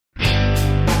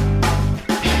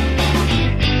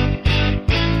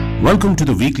Welcome to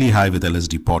the Weekly High with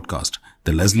LSD podcast,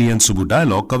 the Leslie and Subbu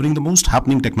dialogue covering the most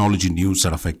happening technology news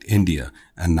that affect India.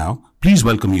 And now, please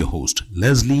welcome your host,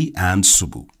 Leslie and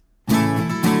Subbu.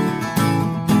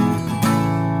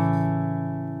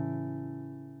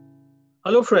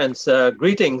 Hello, friends.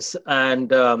 Greetings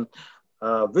and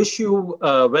wish you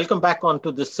welcome back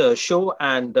onto this show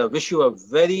and wish you a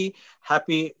very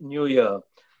happy new year.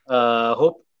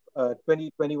 Hope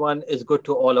 2021 is good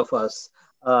to all of us.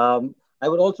 I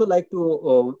would also like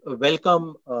to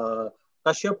welcome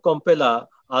Kashyap Kompela,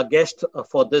 our guest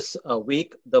for this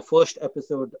week, the first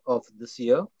episode of this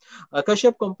year.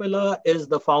 Kashyap Kompela is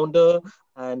the founder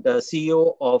and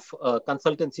CEO of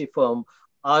consultancy firm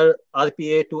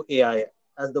RPA to AI.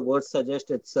 As the word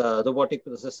suggests, it's robotic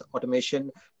process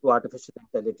automation to artificial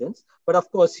intelligence. But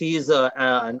of course, he is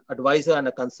an advisor and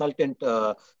a consultant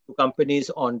to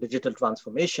companies on digital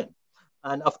transformation.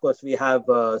 And of course, we have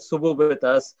Subbu with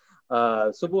us.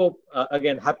 Subbu,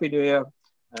 again, Happy New Year.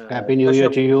 Happy New Year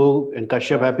to you, and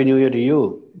Kashyap, Happy New Year to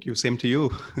you. Thank you. Same to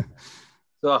you.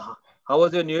 So, how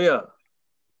was your New Year?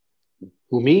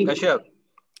 Who, me? Kashyap.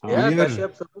 Yeah,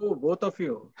 Kashyap, Subbu, both of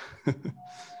you.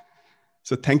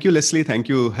 So thank you, Leslie. Thank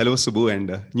you. Hello, Subbu.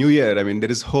 And New Year. I mean,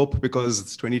 there is hope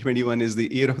because 2021 is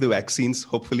the year of the vaccines,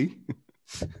 hopefully.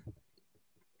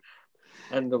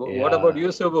 And what about you,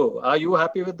 Subbu? Are you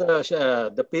happy with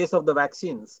the pace of the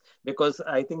vaccines? Because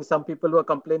I think some people were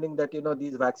complaining that,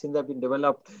 these vaccines have been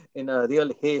developed in a real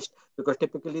haste because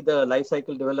typically the life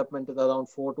cycle development is around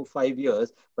 4 to 5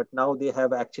 years. But now they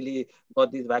have actually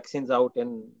got these vaccines out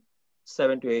in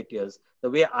 7 to 8 years. The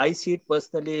way I see it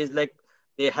personally is like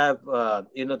they have,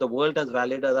 the world has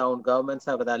rallied around, governments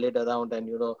have rallied around, and,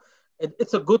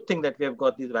 it's a good thing that we have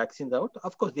got these vaccines out.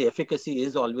 Of course, the efficacy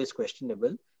is always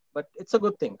questionable. But it's a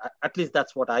good thing. At least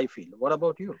that's what I feel. What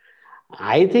about you?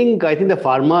 I think the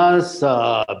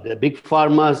the big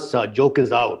pharma's joke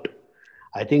is out.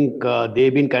 I think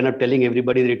they've been kind of telling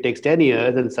everybody that it takes 10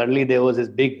 years, and suddenly there was this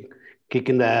big kick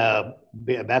in the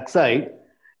backside,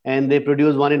 and they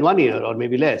produce one in 1 year or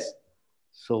maybe less.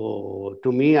 So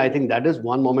to me, I think that is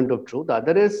one moment of truth. The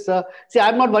other is,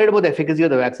 I'm not worried about the efficacy of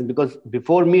the vaccine because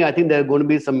before me, I think there are going to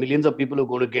be some millions of people who are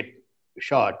going to get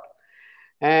shot.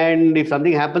 And if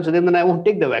something happens to them, then I won't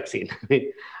take the vaccine.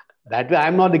 That way,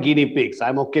 I'm not the guinea pig. So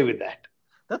I'm okay with that.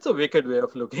 That's a wicked way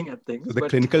of looking at things. So the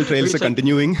clinical trials are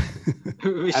continuing.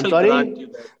 I'm sorry?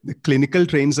 The clinical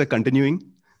trials are continuing.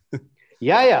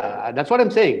 Yeah. That's what I'm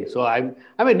saying. So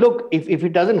look, if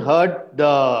it doesn't hurt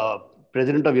the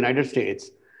President of the United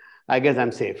States, I guess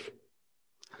I'm safe.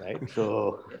 Right?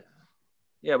 So...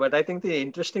 Yeah, but I think the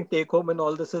interesting take home in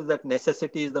all this is that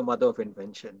necessity is the mother of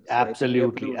invention. So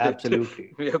absolutely.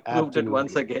 We have proved it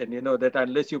once again, that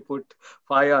unless you put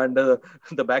fire under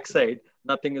the backside,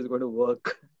 nothing is going to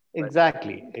work.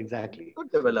 Exactly.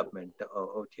 Good development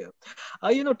out here.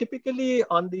 Typically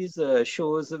on these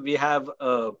shows, we have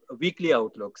weekly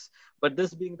outlooks. But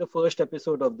this being the first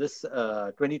episode of this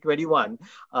 2021,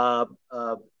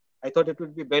 I thought it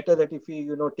would be better that if we,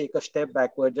 take a step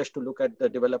backward just to look at the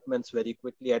developments very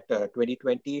quickly at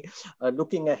 2020,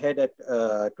 looking ahead at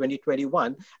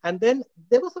 2021. And then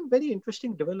there were some very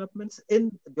interesting developments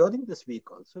during this week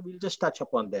also. We'll just touch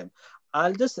upon them.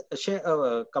 I'll just share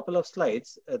a couple of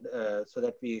slides so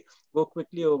that we go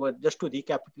quickly over just to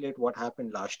recapitulate what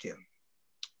happened last year.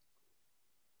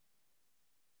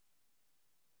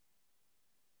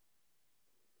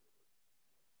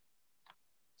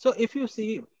 So if you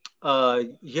see,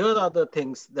 here are the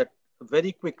things that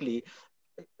very quickly,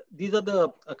 these are the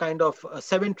kind of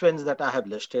 7 trends that I have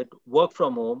listed. Work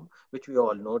from home, which we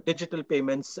all know, digital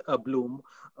payments bloom,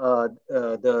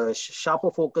 the sharper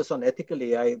focus on ethical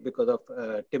AI because of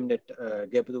Timnit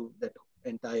Gebru, that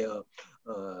entire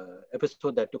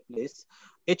episode that took place.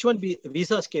 H-1B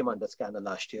visas came under scanner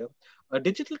last year.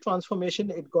 Digital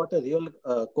transformation, it got a real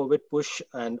COVID push,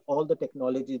 and all the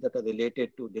technologies that are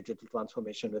related to digital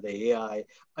transformation, whether AI,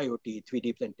 IoT,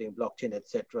 3D printing, blockchain,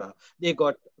 etc., they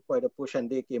got quite a push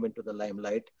and they came into the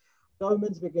limelight.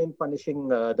 Governments began punishing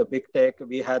the big tech.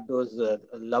 We had those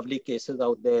lovely cases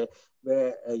out there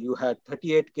where you had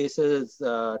 38 cases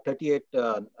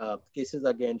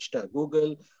against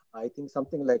Google. I think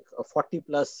something like 40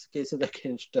 plus cases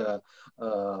against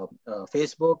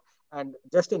Facebook. And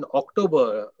just in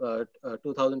October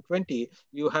 2020,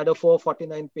 you had a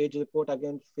 449-page report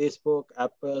against Facebook,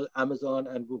 Apple, Amazon,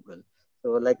 and Google.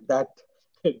 So like that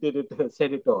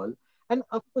said it all. And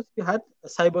of course, you had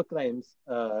cyber crimes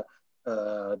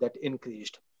that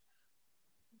increased.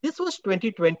 This was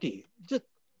 2020. Just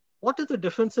what is the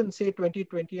difference in, say,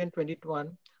 2020 and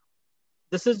 2021?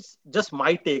 This is just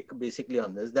my take basically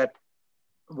on this, that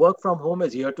work from home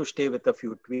is here to stay with a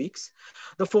few tweaks.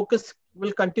 The focus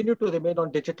will continue to remain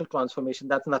on digital transformation.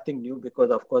 That's nothing new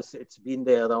because, of course, it's been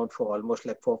there around for almost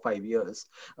like 4 or 5 years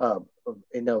uh,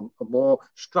 in a more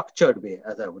structured way,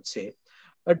 as I would say.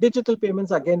 Digital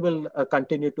payments again will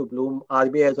continue to bloom.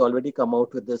 RBI has already come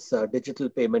out with this digital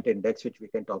payment index, which we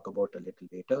can talk about a little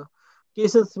later.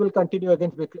 Cases will continue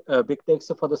against big tech.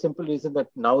 So for the simple reason that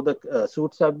now the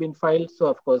suits have been filed, so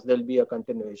of course there'll be a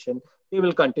continuation. They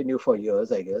will continue for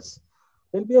years, I guess.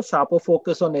 There'll be a sharper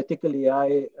focus on ethical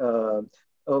AI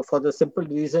for the simple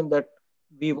reason that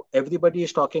everybody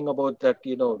is talking about that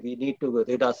we need to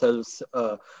rid ourselves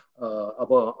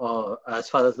about as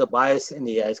far as the bias in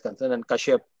AI is concerned, and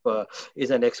Kashyap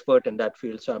is an expert in that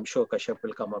field, so I'm sure Kashyap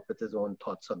will come up with his own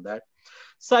thoughts on that.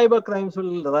 Cyber crimes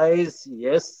will rise.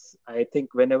 Yes, I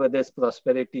think whenever there's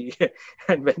prosperity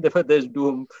and whenever there's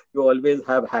doom, you always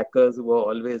have hackers who are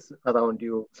always around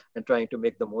you and trying to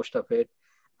make the most of it.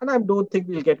 And I don't think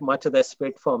we'll get much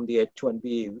respect from the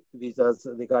H-1B visas,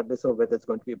 regardless of whether it's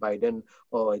going to be Biden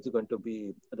or it's going to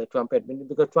be the Trump administration,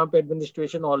 because Trump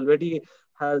administration already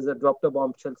has dropped a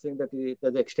bombshell saying that it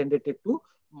has extended it to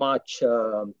March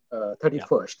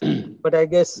 31st. Yeah. But I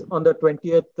guess on the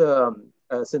 20th,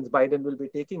 since Biden will be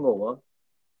taking over,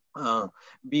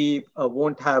 we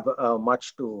won't have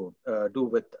much to do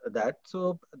with that.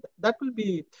 So that will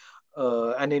be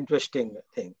an interesting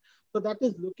thing. So that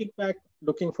is looking back,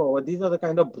 looking forward. These are the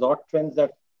kind of broad trends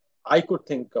that I could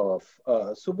think of.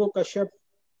 Subbu, Kashyap,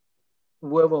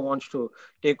 whoever wants to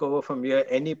take over from here,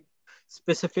 any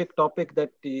specific topic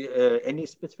that, any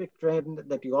specific trend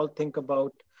that you all think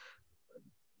about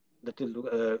that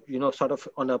will, sort of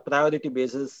on a priority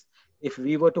basis, if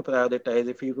we were to prioritize,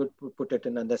 if we would put it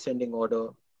in an ascending order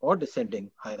or descending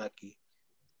hierarchy.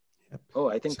 Yep. Oh,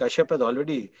 I think Kashyap has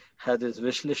already had his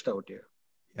wish list out here.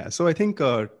 Yeah, so I think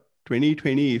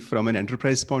 2020 from an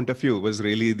enterprise point of view was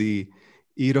really the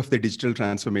year of the digital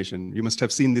transformation. You must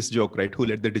have seen this joke, right? Who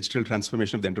led the digital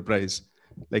transformation of the enterprise?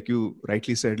 Like you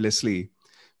rightly said, Leslie,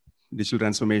 digital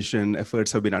transformation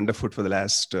efforts have been underfoot for the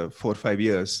last 4 or 5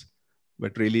 years.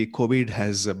 But really, COVID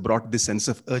has brought this sense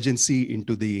of urgency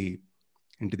into the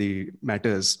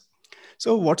matters.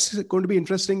 So what's going to be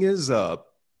interesting is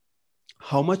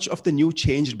how much of the new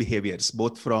changed behaviors,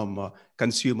 both from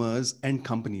consumers and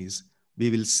companies, we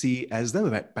will see as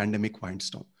the pandemic winds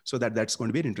down. So that's going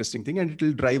to be an interesting thing, and it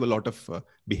will drive a lot of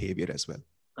behavior as well.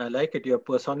 I like it. You have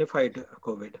personified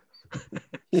COVID.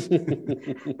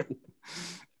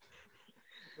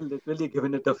 Literally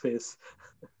given it a face.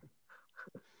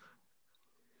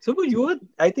 So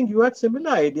I think you had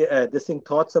similar idea,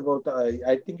 thoughts about,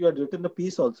 I think you had written a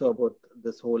piece also about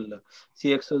this whole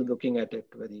CXOs looking at it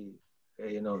very,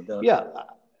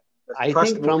 I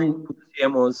think from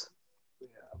CMOs.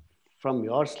 From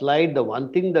your slide, the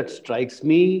one thing that strikes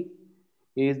me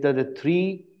is that the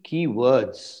 3 key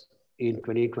words in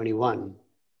 2021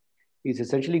 is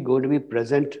essentially going to be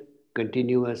present,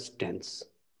 continuous, tense.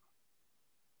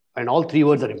 And all 3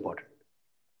 words are important.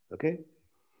 Okay.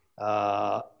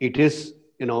 It is,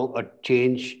 a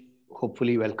change,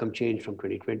 hopefully welcome change from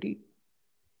 2020.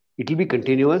 It will be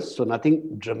continuous. So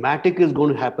nothing dramatic is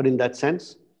going to happen in that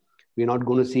sense. We're not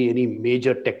going to see any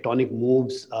major tectonic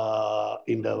moves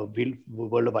in the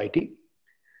world of IT.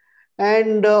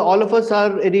 And all of us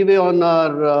are anyway on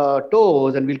our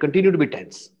toes, and we'll continue to be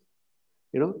tense,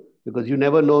 because you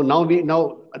never know. Now,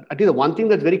 I think the one thing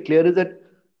that's very clear is that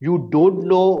you don't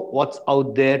know what's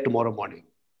out there tomorrow morning.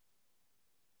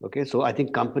 Okay, so I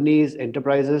think companies,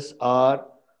 enterprises are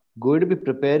going to be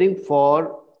preparing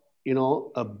for,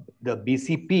 the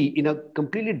BCP in a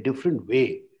completely different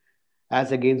way,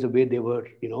 as against the way they were,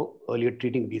 earlier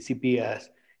treating BCP as,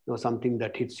 something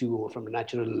that hits you from a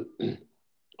natural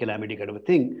calamity kind of a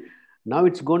thing. Now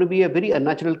it's going to be a very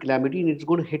unnatural calamity, and it's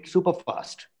going to hit super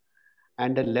fast.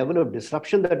 And the level of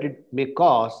disruption that it may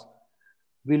cause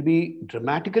will be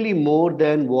dramatically more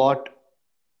than what,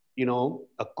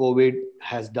 a COVID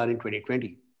has done in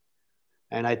 2020.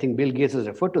 And I think Bill Gates has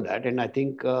referred to that. And I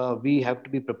think we have to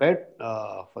be prepared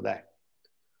for that.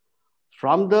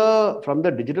 From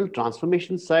the digital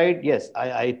transformation side, yes,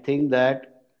 I think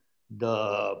that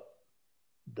the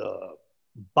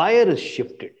buyer is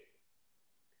shifted.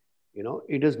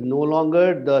 It is no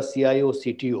longer the CIO,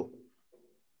 CTO.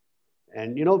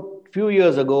 And, few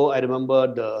years ago, I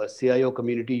remember the CIO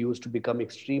community used to become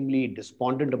extremely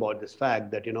despondent about this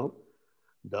fact that,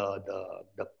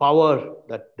 the power,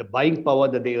 that the buying power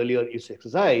that they earlier used to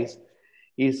exercise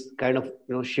is kind of,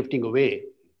 shifting away.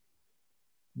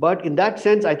 But in that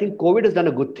sense, I think COVID has done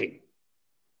a good thing.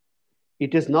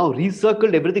 It has now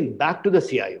recircled everything back to the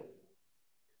CIO.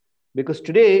 Because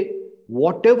today,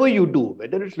 whatever you do,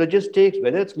 whether it's logistics,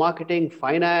 whether it's marketing,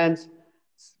 finance,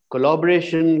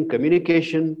 collaboration,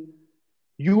 communication,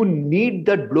 you need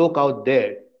that bloke out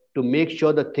there to make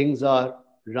sure that things are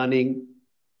running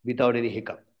without any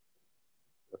hiccup.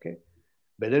 Okay,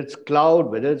 whether it's cloud,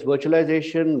 whether it's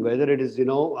virtualization, whether it is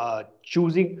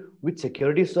choosing which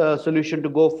security solution to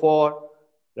go for,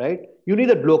 right? You need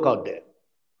a bloke out there,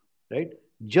 right?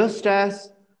 Just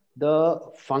as the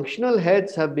functional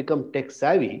heads have become tech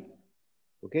savvy,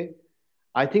 okay,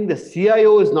 I think the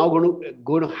CIO is now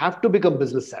going to have to become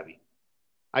business savvy.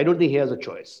 I don't think he has a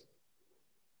choice,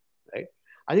 right?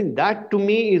 I think that to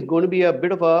me is going to be a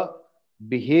bit of a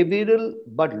behavioral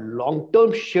but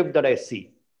long-term shift that I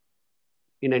see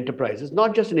in enterprises,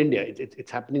 not just in India.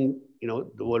 It's happening,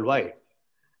 the worldwide.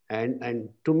 And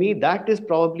to me, that is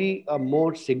probably a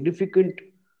more significant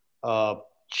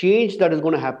change that is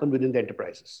going to happen within the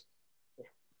enterprises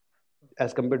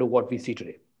as compared to what we see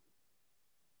today.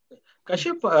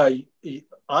 Kashyap,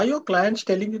 are your clients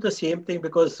telling you the same thing?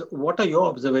 Because what are your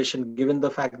observations, given the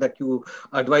fact that you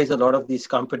advise a lot of these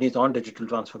companies on digital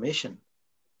transformation?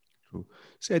 True.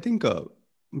 See, I think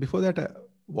before that,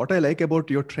 what I like about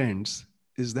your trends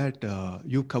is that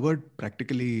you covered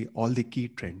practically all the key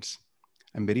trends.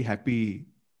 I'm very happy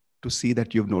to see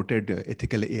that you've noted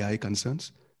ethical AI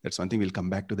concerns. That's something we'll come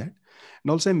back to that.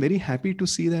 And also, I'm very happy to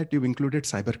see that you've included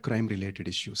cybercrime related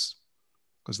issues,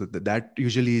 because that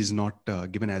usually is not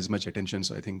given as much attention.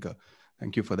 So I think,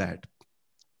 thank you for that.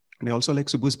 And I also like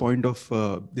Subbu's point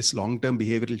of this long-term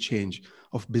behavioral change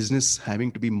of business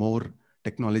having to be more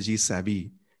technology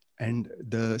savvy, and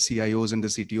the CIOs and the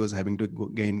CTOs having to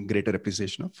gain greater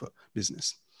appreciation of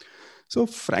business. So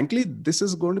frankly, this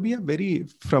is going to be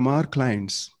from our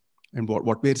clients, and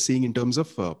what we're seeing in terms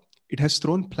of, it has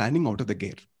thrown planning out of the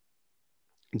gear.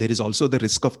 There is also the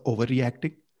risk of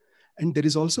overreacting, and there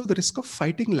is also the risk of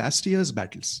fighting last year's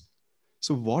battles.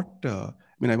 So I want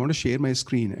to share my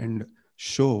screen and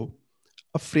show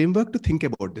a framework to think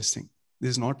about this thing.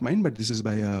 This is not mine, but this is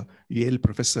by a Yale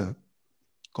professor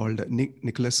called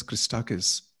Nicholas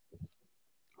Christakis,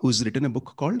 who's written a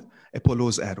book called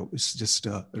Apollo's Arrow. It's just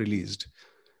released.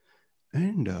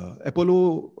 And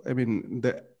Apollo,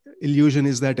 the illusion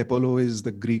is that Apollo is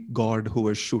the Greek god who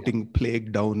was shooting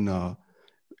plague down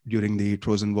during the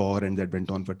Trojan War, and that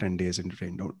went on for 10 days and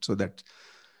rained out. So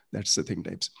that's the thing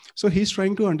types. So he's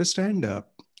trying to understand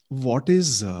what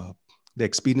is the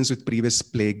experience with previous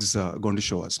plagues going to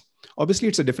show us. Obviously,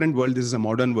 it's a different world. This is a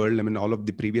modern world. All of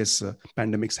the previous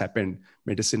pandemics happened.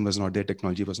 Medicine was not there,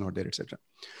 technology was not there, etc.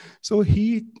 So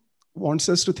he wants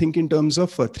us to think in terms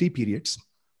of 3 periods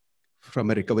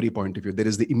from a recovery point of view. There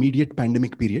is the immediate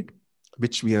pandemic period,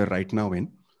 which we are right now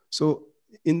in. So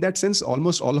in that sense,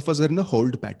 almost all of us are in a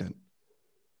hold pattern.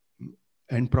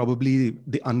 And probably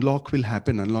the unlock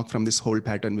from this hold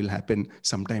pattern will happen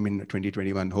sometime in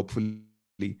 2021, hopefully,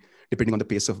 depending on the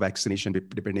pace of vaccination,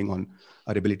 depending on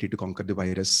our ability to conquer the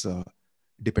virus,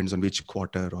 depends on which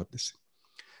quarter or this.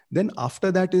 Then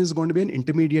after that is going to be an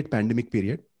intermediate pandemic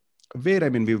period, where,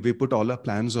 we put all our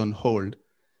plans on hold.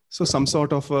 So some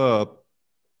sort of,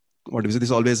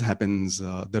 this always happens.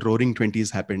 The roaring 20s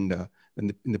happened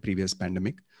in the previous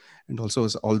pandemic. And also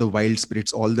all the wild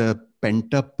spirits, all the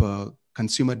pent up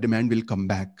consumer demand will come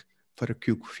back for a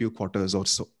few quarters or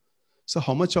so. So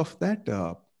how much of that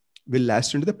will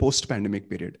last into the post-pandemic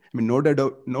period? No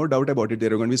doubt about it.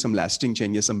 There are going to be some lasting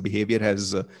changes. Some behavior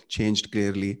has changed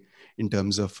clearly in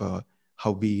terms of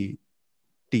how we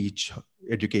teach,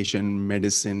 education,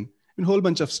 medicine, and a whole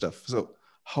bunch of stuff. So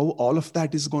how all of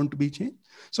that is going to be changed.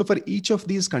 So for each of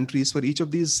these countries, for each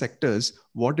of these sectors,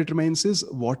 what determines is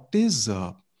what is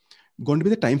going to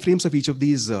be the timeframes of each of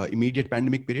these immediate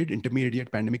pandemic period,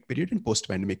 intermediate pandemic period, and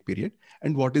post-pandemic period,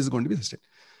 and what is going to be the state.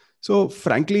 So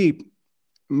frankly,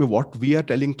 what we are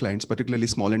telling clients, particularly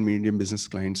small and medium business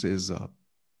clients, is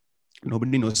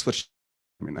nobody knows for sure.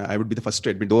 I would be the first to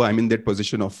admit, though I'm in that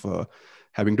position of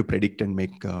having to predict and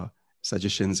make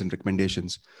suggestions and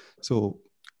recommendations. So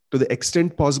to the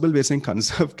extent possible, we're saying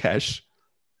conserve cash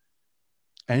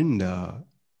and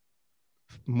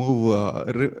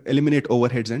eliminate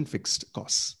overheads and fixed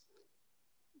costs.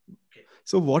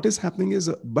 So what is happening is,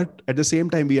 but at the same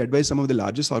time, we advise some of the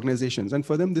largest organizations, and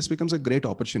for them, this becomes a great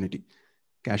opportunity.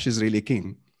 Cash is really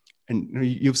king. And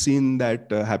you've seen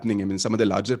that happening. Some of the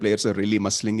larger players are really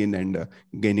muscling in and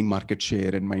gaining market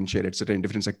share and mind share, etc., in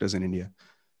different sectors in India.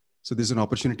 So there's an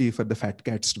opportunity for the fat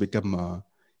cats to become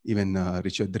even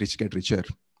richer, the rich get richer.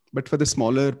 But for the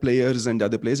smaller players and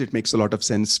other players, it makes a lot of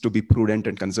sense to be prudent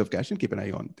and conserve cash and keep an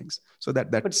eye on things. So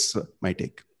that's my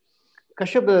take.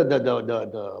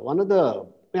 Kashyap, one of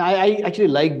the I actually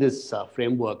like this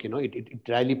framework. It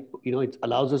really, it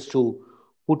allows us to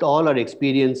put all our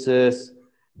experiences,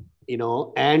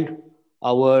 and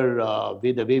our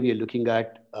the way we are looking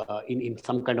at in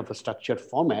some kind of a structured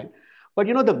format. But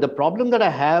the problem that I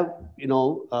have,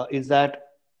 is that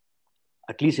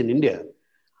at least in India,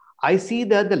 I see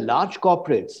that the large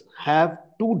corporates have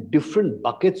two different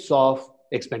buckets of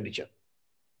expenditure.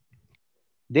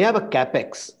 They have a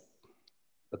capex,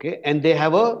 okay, and they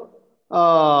have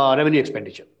a revenue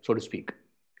expenditure, so to speak.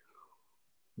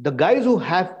 The guys who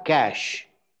have cash,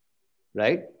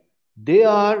 right, they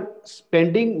are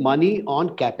spending money on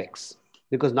capex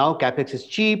because now capex is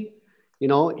cheap.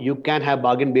 You can have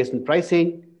bargain based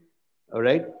pricing, all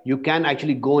right. You can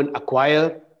actually go and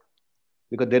acquire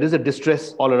because there is a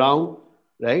distress all around,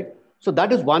 right? So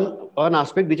that is one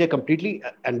aspect which I completely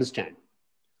understand.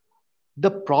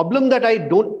 The problem that I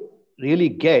don't really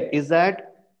get is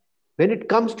that when it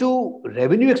comes to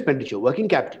revenue expenditure, working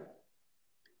capital,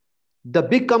 the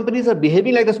big companies are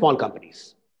behaving like the small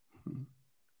companies.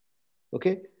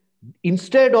 Okay.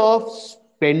 Instead of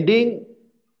spending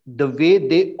the way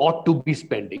they ought to be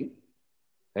spending,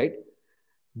 right?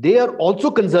 They are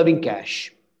also conserving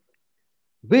cash,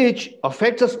 which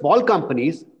affects the small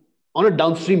companies on a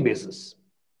downstream basis.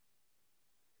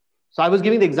 So I was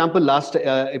giving the example last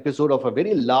episode of a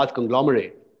very large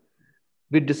conglomerate.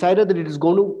 We decided that it is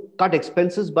going to cut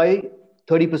expenses by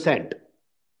 30%.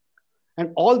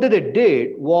 And all that they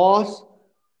did was,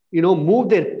 move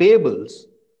their payables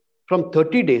from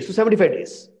 30 days to 75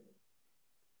 days.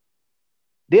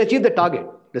 They achieved the target.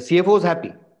 The CFO was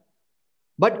happy.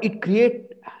 But it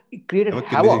created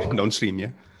havoc. Downstream,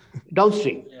 yeah.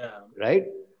 Downstream, Yeah. right?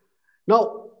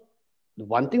 Now,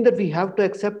 one thing that we have to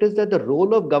accept is that the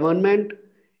role of government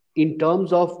in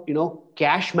terms of,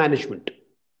 cash management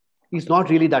is not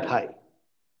really that high.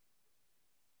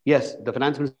 Yes, the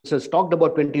finance minister has talked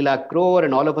about 20 lakh crore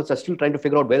and all of us are still trying to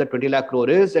figure out where the 20 lakh crore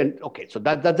is. And okay, so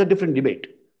that's a different debate.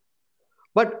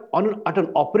 But at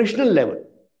an operational level,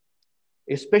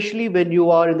 especially when you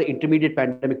are in the intermediate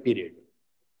pandemic period,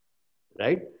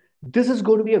 right? This is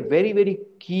going to be a very, very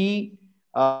key,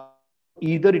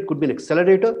 either it could be an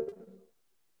accelerator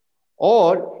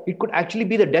or it could actually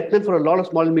be the death knell for a lot of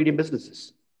small and medium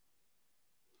businesses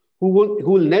who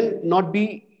will not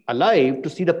be alive to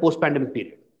see the post-pandemic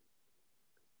period.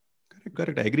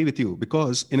 Correct. I agree with you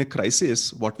because in a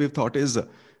crisis, what we've thought is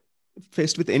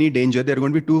faced with any danger, there are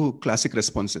going to be two classic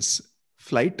responses,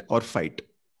 flight or fight.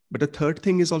 But the third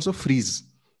thing is also freeze.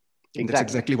 Exactly. That's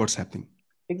exactly what's happening.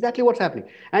 Exactly what's happening.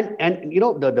 And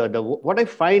the what I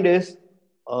find is,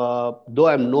 though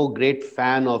I'm no great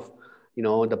fan of,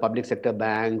 the public sector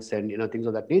banks and, things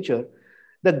of that nature,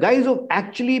 the guys who've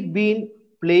actually been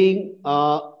playing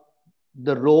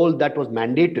the role that was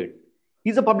mandated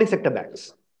is the public sector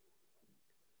banks.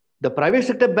 The private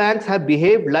sector banks have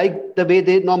behaved like the way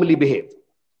they normally behave.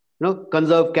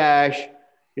 Conserve cash,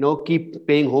 keep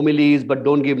paying homilies, but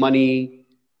don't give money,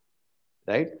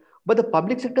 right? But the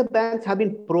public sector banks have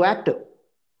been proactive.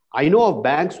 I know of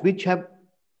banks which have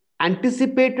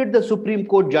anticipated the Supreme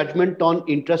Court judgment on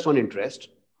interest,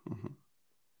 mm-hmm.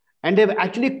 and they've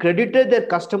actually credited their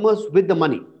customers with the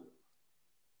money.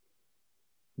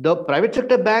 The private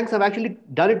sector banks have actually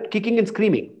done it kicking and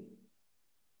screaming.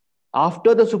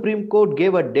 After the Supreme Court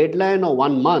gave a deadline of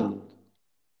 1 month,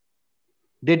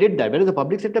 they did that, whereas the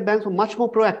public sector banks were much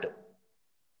more proactive.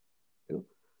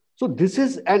 So this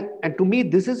is, and to me,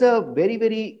 this is a very,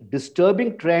 very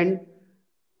disturbing trend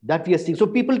that we are seeing. So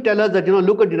people tell us that,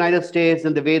 look at the United States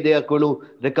and the way they are going to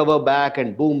recover back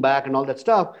and boom back and all that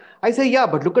stuff. I say, yeah,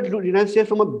 but look at the United States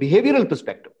from a behavioral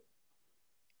perspective.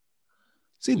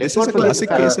 See, this is a classic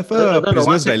case of a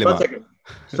prisoner's dilemma.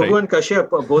 Subbu and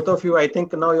Kashyap, both of you, I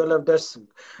think now you'll have just,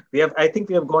 I think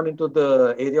we have gone into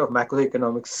the area of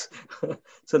macroeconomics.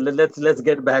 So let's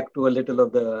get back to a little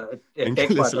of the tech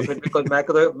part of it, because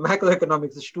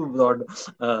macroeconomics is too broad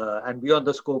and beyond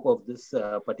the scope of this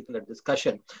particular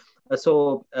discussion.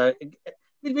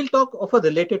 We'll talk of a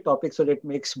related topic, so that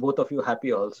makes both of you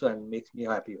happy also and makes me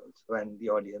happy also and the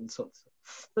audience also.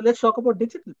 So let's talk about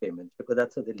digital payments, because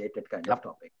that's a related kind of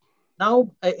topic.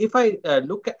 Now, if I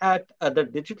look at the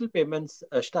digital payments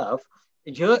stuff,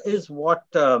 here is what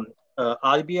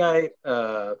RBI,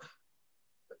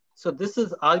 so this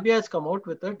is RBI has come out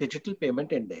with a digital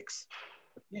payment index.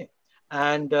 Okay.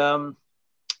 And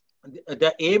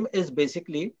the aim is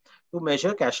basically to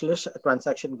measure cashless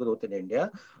transaction growth in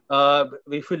India.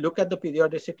 If we look at the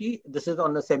periodicity, this is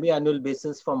on a semi-annual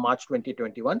basis from March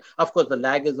 2021. Of course, the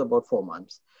lag is about 4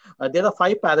 months. There are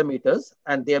 5 parameters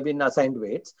and they have been assigned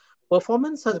weights.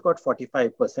 Performance has got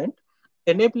 45%,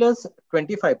 enablers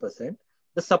 25%,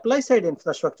 The supply side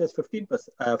infrastructure is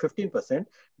 15%.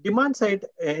 Demand side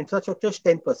infrastructure is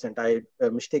 10%. I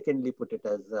mistakenly put it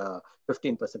as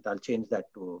 15%. I'll change that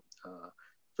to,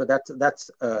 so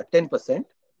that's 10%.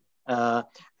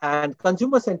 And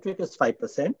consumer centric is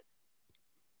 5%.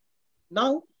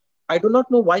 Now, I do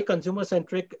not know why consumer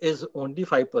centric is only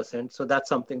 5%. So that's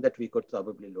something that we could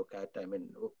probably look at. I mean,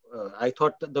 I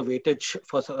thought that the weightage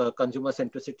for consumer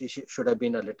centricity should have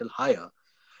been a little higher.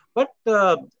 But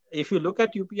if you look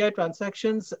at UPI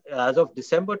transactions as of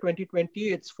December 2020,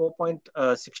 it's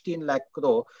 4.16 lakh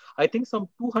crore. I think some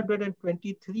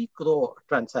 223 crore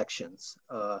transactions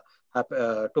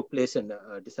took place in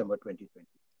December 2020.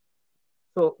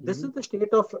 So this is the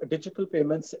state of digital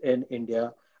payments in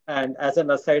India. And as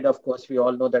an aside, of course, we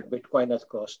all know that Bitcoin has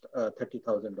cost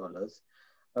 $30,000.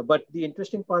 But the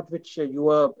interesting part, which you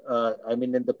were, I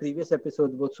mean, in the previous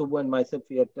episode, both Subbu and myself,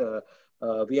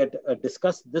 we had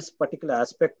discussed this particular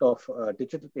aspect of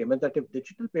digital payments, that if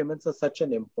digital payments are such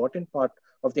an important part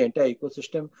of the entire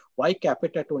ecosystem, why cap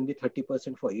it at only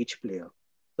 30% for each player?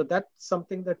 So that's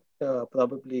something that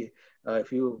probably,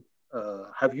 if you,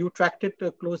 have you tracked it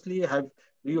closely?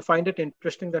 Do you find it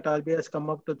interesting that RBI has come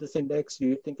up to this index? Do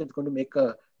you think it's going to make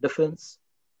a difference?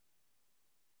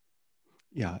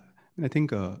 Yeah, I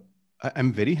think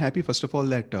I'm very happy, first of all,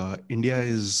 that India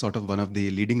is sort of one of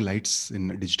the leading lights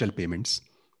in digital payments.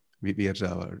 We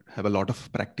have a lot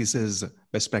of practices,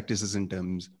 best practices in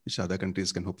terms which other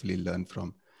countries can hopefully learn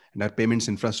from. And our payments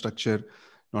infrastructure,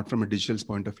 not from a digital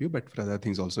point of view, but for other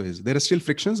things also is. There are still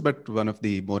frictions, but one of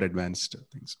the more advanced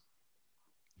things.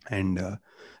 And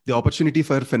the opportunity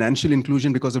for financial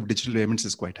inclusion because of digital payments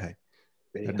is quite high.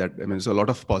 So a lot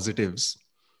of positives.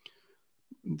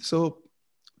 So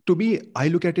to me, I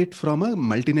look at it from a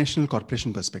multinational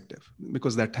corporation perspective,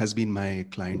 because that has been my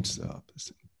clients,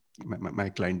 my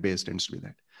client base tends to be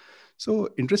that. So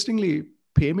interestingly,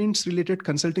 payments related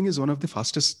consulting is one of the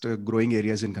fastest growing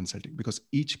areas in consulting, because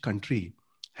each country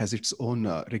has its own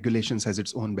regulations, has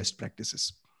its own best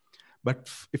practices.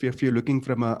 But if you're looking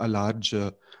from a large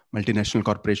multinational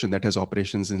corporation that has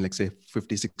operations in, like, say,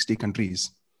 50, 60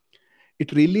 countries,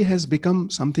 it really has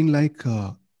become something like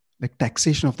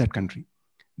taxation of that country.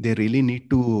 They really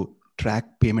need to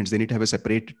track payments. They need to have a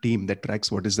separate team that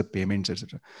tracks what is the payments,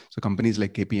 etc. So companies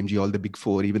like KPMG, all the big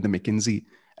four, even the McKinsey,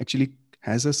 actually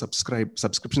has a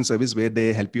subscription service where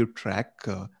they help you track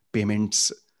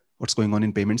payments, what's going on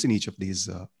in payments in each of these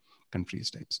countries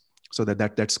types. So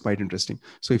that's quite interesting.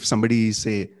 So if somebody,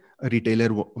 say, a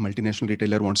multinational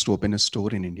retailer wants to open a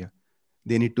store in India,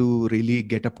 they need to really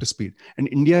get up to speed. And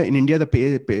in India,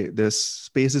 the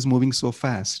space is moving so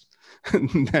fast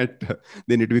that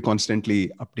they need to be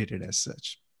constantly updated as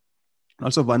such.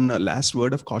 Also, one last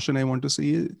word of caution I want to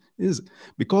say is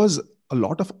because a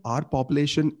lot of our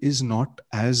population is not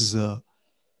as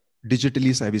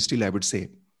digitally savvy still, I would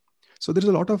say. So there's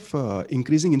a lot of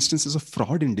increasing instances of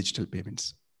fraud in digital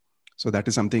payments. So that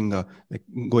is something, like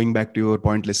going back to your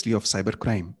point, Leslie, of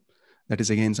cybercrime. That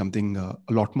is again something, a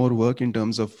lot more work in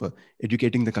terms of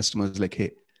educating the customers. Like,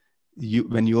 hey,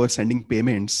 when you are sending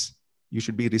payments, you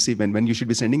should be receiving, when you should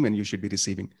be sending, when you should be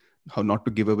receiving. How not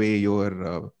to give away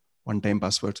your one-time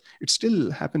passwords. It still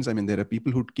happens. I mean, there are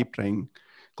people who keep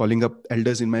calling up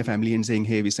elders in my family and saying,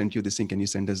 hey, we sent you this thing, can you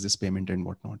send us this payment and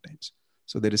whatnot times.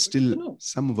 So there is still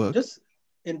some work. Just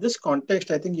in this context,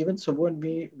 I think even Subbu and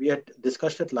me, we had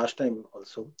discussed it last time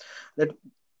also, that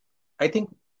I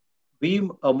think we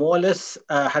more or less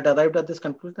had arrived at this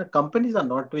conclusion that companies are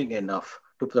not doing enough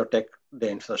to protect the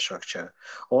infrastructure.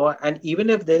 And even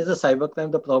if there is a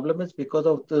cybercrime, the problem is because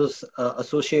of this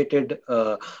associated,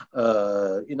 I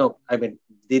mean,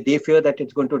 they fear that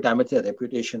it's going to damage their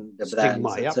reputation, the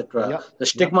brands, etc. The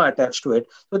stigma attached to it.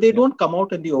 So they don't come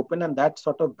out in the open, and that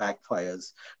sort of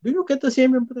backfires. Do you get the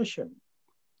same impression?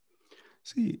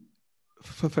 See,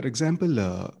 for example,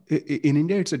 in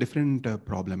India, it's a different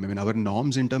problem. I mean, our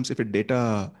norms in terms of if a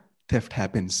data theft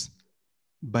happens,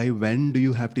 by when do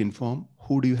you have to inform?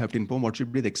 Who do you have to inform? What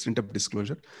should be the extent of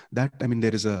disclosure? That, I mean,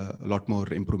 there is a lot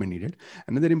more improvement needed.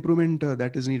 Another improvement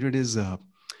that is needed is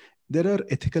there are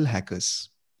ethical hackers.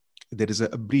 There is a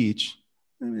breach.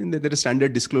 I mean, there are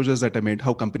standard disclosures that are made,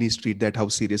 how companies treat that, how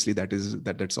seriously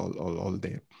that's all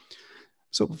there.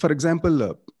 So, for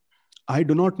example, I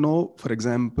do not know, for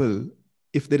example,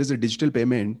 if there is a digital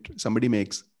payment somebody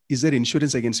makes, is there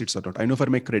insurance against it or not? I know for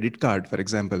my credit card, for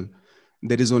example,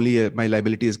 there is only my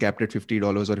liability is capped at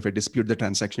 $50, or if I dispute the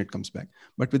transaction, it comes back.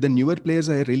 But with the newer players,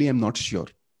 I really am not sure.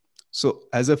 So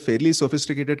as a fairly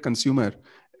sophisticated consumer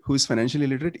who is financially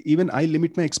literate, even I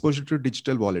limit my exposure to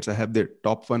digital wallets. I have the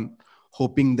top one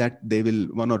hoping that they will,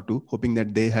 one or two, hoping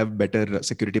that they have better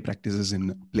security practices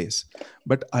in place.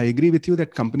 But I agree with you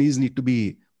that companies need to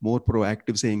be more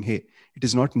proactive, saying, hey, it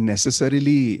is not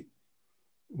necessarily,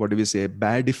 what do we say,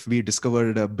 bad if we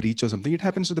discovered a breach or something. It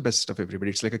happens to the best of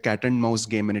everybody. It's like a cat and mouse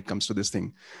game when it comes to this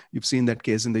thing. You've seen that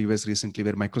case in the US recently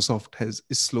where Microsoft is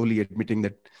slowly admitting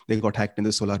that they got hacked in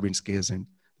the SolarWinds case. And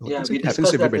yeah, so we it happens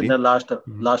discussed to that everybody. in the last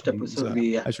episode.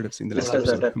 So I should have seen the last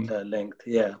discussed episode. that at length.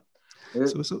 Yeah.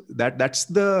 So that's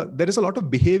there is a lot of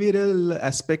behavioral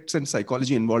aspects and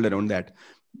psychology involved around that.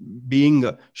 Being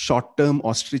a short-term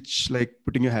ostrich, like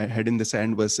putting your head in the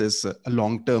sand, versus a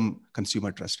long-term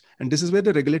consumer trust. And this is where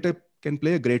the regulator can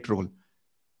play a great role.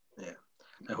 Yeah,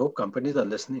 I hope companies are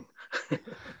listening.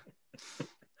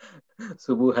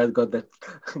 Subbu has got that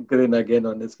grin again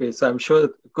on his face. So I'm sure,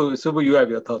 Subbu, you have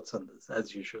your thoughts on this,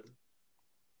 as usual.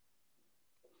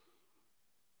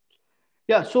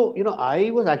 Yeah, so,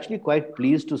 I was actually quite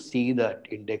pleased to see that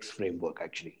index framework,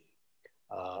 actually.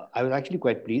 I was actually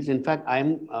quite pleased. In fact, I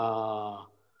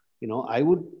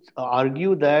would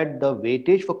argue that the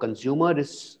weightage for consumer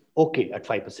is okay at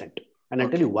 5%. And I'll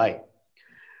tell you why.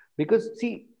 Because,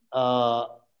 see,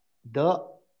 the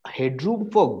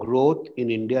headroom for growth in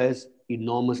India is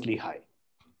enormously high,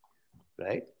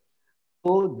 right?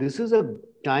 So this is a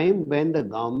time when the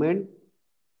government,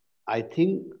 I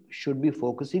think, should be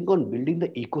focusing on building the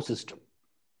ecosystem,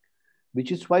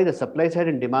 which is why the supply side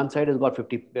and demand side has got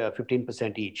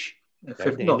 15% each. Right?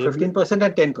 15%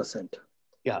 and 10%.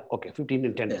 Yeah, okay, 15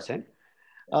 and 10%.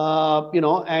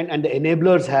 Yeah. And the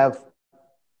enablers have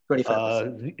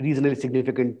 25%. Reasonably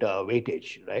significant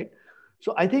weightage, right?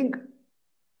 So I think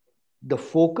the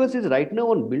focus is right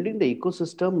now on building the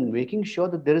ecosystem and making sure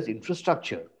that there is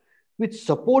infrastructure which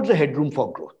supports the headroom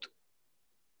for growth.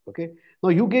 Okay. Now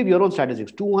you gave your own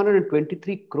statistics,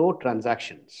 223 crore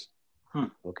transactions.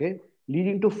 Okay.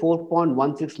 Leading to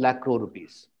 4.16 lakh crore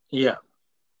rupees. Yeah.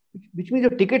 Which means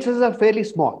your ticket sizes are fairly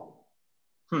small.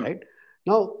 Right.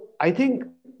 Now, I think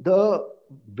the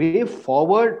way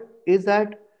forward is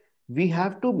that we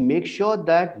have to make sure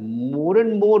that more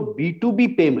and more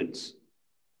B2B payments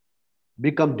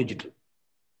become digital.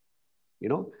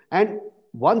 And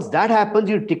once that happens,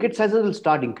 your ticket sizes will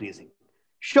start increasing.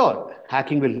 Sure,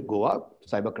 hacking will go up,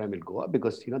 cybercrime will go up,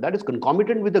 because that is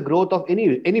concomitant with the growth of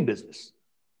any business.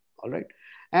 All right.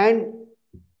 And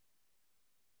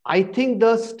I think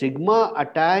the stigma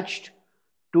attached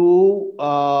to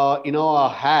a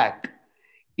hack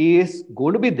is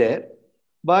going to be there,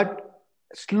 but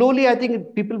slowly I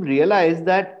think people realize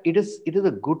that it is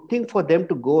a good thing for them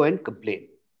to go and complain.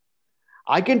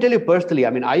 I can tell you personally,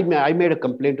 I made a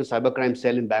complaint to Cybercrime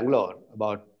Cell in Bangalore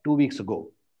about 2 weeks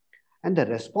ago, and the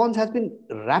response has been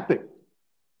rapid.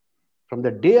 From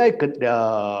the day I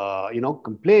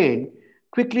complained,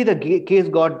 quickly the case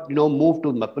got moved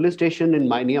to my police station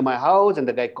near my house, and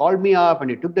the guy called me up and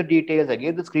he took the details. I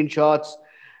gave the screenshots,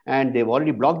 and they've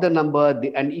already blocked the number.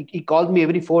 And he calls me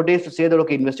every 4 days to say that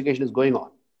okay, investigation is going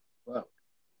on. Wow.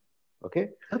 Okay.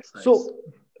 That's nice.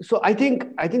 So I think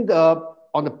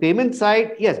on the payment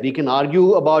side, yes, we can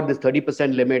argue about this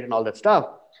 30% limit and all that stuff,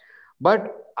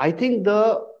 but I think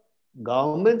the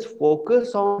government's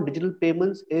focus on digital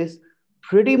payments is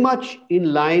pretty much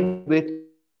in line with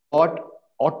what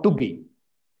ought to be,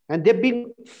 and they're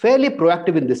being fairly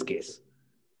proactive in this case.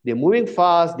 They're moving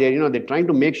fast. They're trying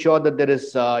to make sure that there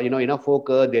is enough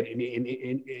focus. They're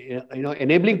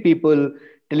enabling people,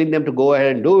 telling them to go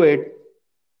ahead and do it.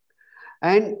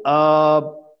 And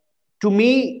to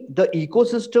me, the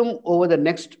ecosystem over the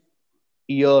next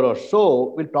year or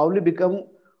so will probably become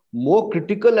more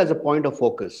critical as a point of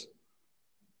focus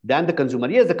than the consumer.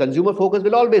 Yes, the consumer focus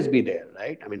will always be there,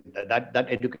 right? That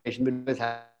education will always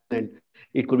happen, and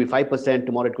it could be 5%,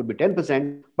 tomorrow it could be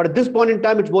 10%. But at this point in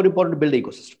time, it's more important to build the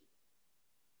ecosystem.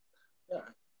 Yeah,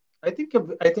 I think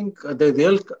the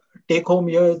real take home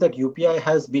here is that UPI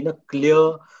has been a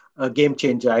clear game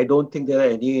changer. I don't think there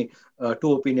are any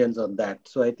two opinions on that.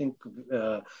 So I think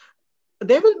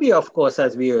there will be, of course,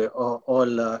 as we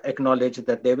all acknowledge,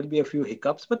 that there will be a few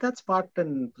hiccups, but that's part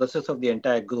and process of the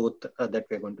entire growth that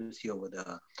we're going to see over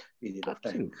the period of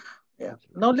time. Yeah.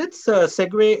 Now let's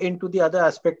segue into the other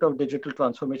aspect of digital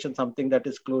transformation, something that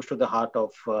is close to the heart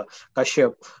of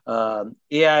Kashyap,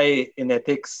 AI in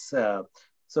ethics.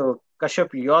 So,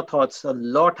 Kashyap, your thoughts. A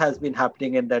lot has been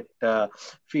happening in that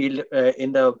field.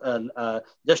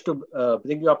 Just to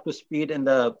bring you up to speed, in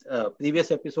the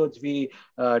previous episodes, we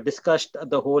discussed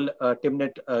the whole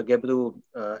Timnit Gebru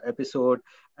episode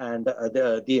and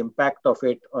the impact of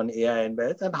it on AI and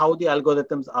bias and how the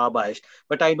algorithms are biased.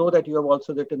 But I know that you have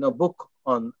also written a book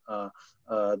on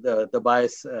the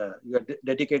bias. You have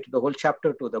dedicated the whole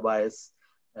chapter to the bias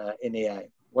in AI.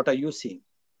 What are you seeing?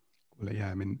 Well, yeah,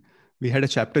 I mean, we had a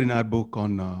chapter in our book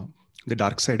on the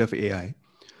dark side of AI.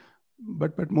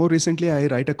 But more recently, I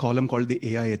write a column called The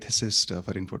AI Ethicist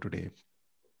for Info Today.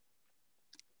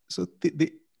 So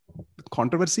the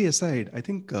controversy aside, I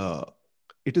think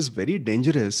it is very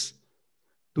dangerous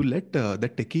to let the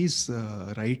techies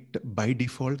write by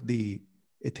default the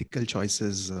ethical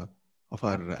choices of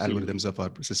our algorithms, of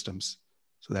our systems.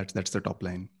 So that's the top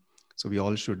line. So we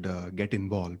all should get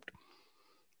involved.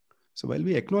 So while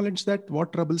we acknowledge that,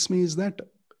 what troubles me is that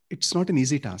it's not an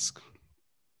easy task.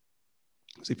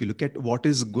 So if you look at what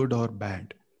is good or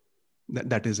bad,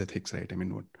 that is ethics, right? I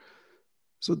mean,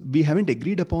 so we haven't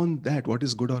agreed upon that, what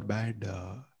is good or bad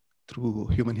through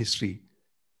human history.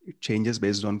 It changes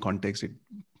based on context, it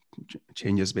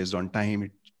changes based on time,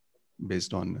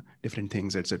 based on different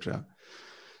things, etc.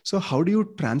 So how do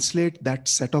you translate that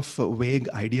set of vague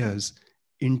ideas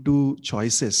into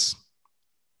choices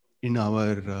in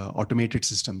our automated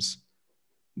systems?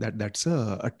 That's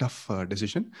a tough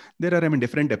decision. There are,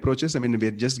 different approaches. We're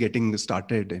just getting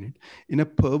started in it. In a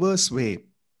perverse way,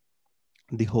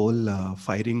 the whole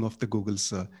firing of the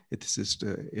Google's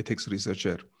ethics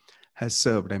researcher has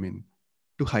served,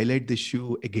 to highlight the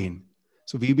issue again.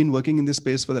 So we've been working in this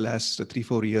space for the last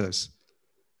 3-4 years.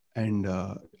 And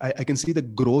I can see the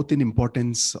growth in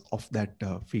importance of that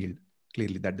field.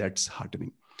 Clearly, that's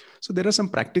heartening. So there are some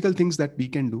practical things that we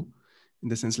can do, in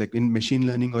the sense, like in machine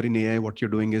learning or in AI, what you're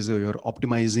doing is you're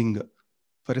optimizing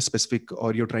for a specific,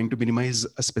 or you're trying to minimize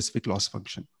a specific loss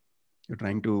function. You're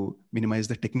trying to minimize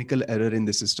the technical error in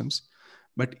the systems.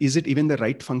 But is it even the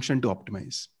right function to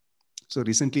optimize? So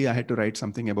recently I had to write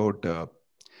something about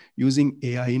using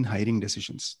AI in hiring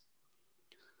decisions.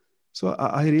 So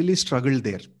I really struggled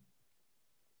there.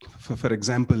 For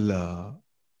example,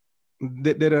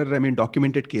 there are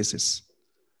documented cases.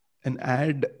 An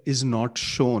ad is not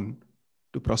shown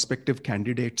to prospective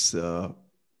candidates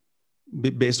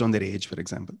based on their age, for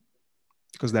example,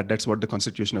 because that's what the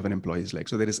constitution of an employee is like.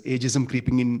 So there is ageism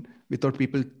creeping in without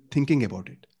people thinking about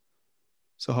it.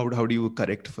 So how do you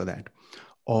correct for that?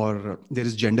 Or there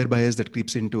is gender bias that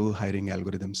creeps into hiring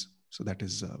algorithms. So that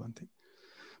is one thing.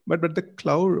 But the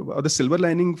cloud or the silver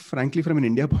lining, frankly, from an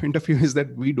India point of view, is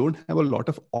that we don't have a lot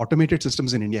of automated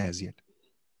systems in India as yet.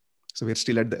 So we're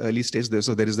still at the early stage there.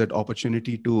 So there is that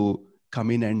opportunity to come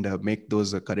in and make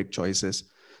those correct choices.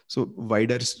 So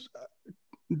wider,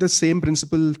 the same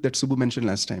principle that Subbu mentioned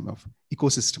last time of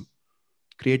ecosystem,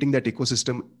 creating that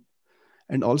ecosystem.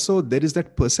 And also there is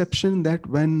that perception that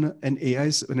when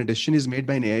a decision is made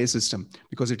by an AI system,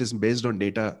 because it is based on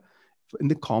data, in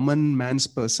the common man's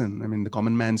the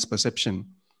common man's perception,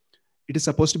 it is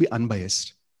supposed to be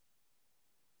unbiased.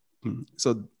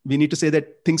 So we need to say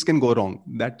that things can go wrong.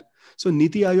 So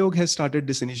Niti Aayog has started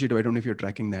this initiative. I don't know if you're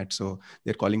tracking that. So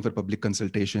they're calling for public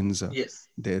consultations. Yes.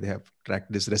 They have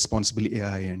tracked this responsible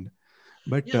AI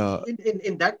But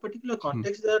in that particular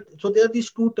context, there are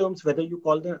these two terms, whether you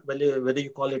call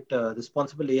it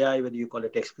responsible AI, whether you call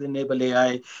it explainable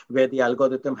AI, where the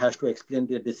algorithm has to explain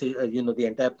the decision, the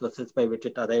entire process by which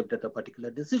it arrived at a particular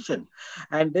decision.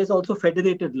 And there's also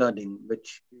federated learning,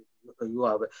 which you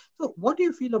are. So what do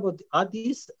you feel about, are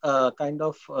these kind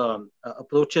of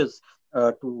approaches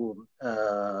to,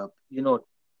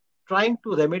 trying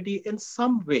to remedy in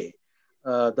some way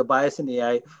the bias in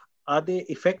AI? Are they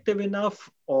effective enough,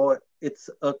 or it's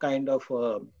a kind of,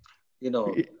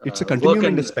 it's a continuum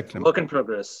in the spectrum. Work in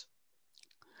progress?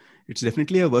 It's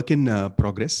definitely a work in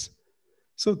progress.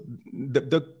 So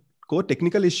the core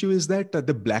technical issue is that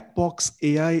the black box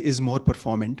AI is more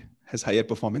performant, has higher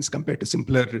performance compared to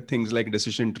simpler things like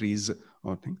decision trees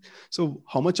or things. So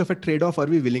how much of a trade-off are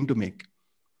we willing to make?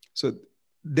 So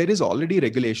there is already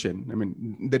regulation.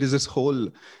 There is this whole,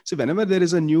 so whenever there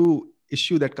is a new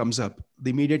issue that comes up,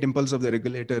 the immediate impulse of the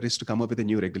regulator is to come up with a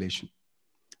new regulation.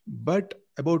 But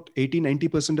about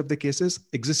 80-90% of the cases,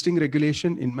 existing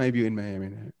regulation, in my view,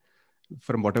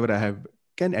 from whatever I have,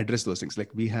 can address those things. Like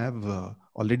we have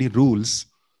already rules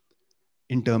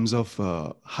in terms of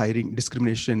hiring,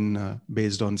 discrimination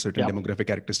based on certain demographic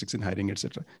characteristics in hiring,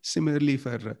 etc. Similarly,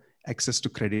 for access to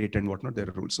credit and whatnot, there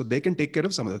are rules. So they can take care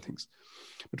of some of the things.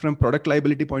 But from product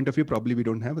liability point of view, probably we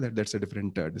don't have that. That's a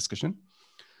different discussion.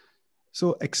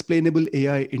 So explainable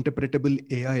AI, interpretable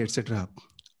AI, etc.,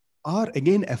 are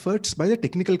again efforts by the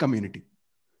technical community.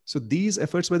 So these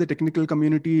efforts by the technical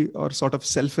community are sort of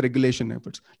self-regulation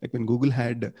efforts. Like when Google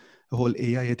had a whole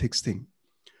AI ethics thing,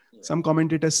 some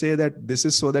commentators say that this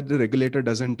is so that the regulator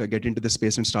doesn't get into the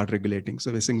space and start regulating.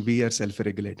 So we're saying we are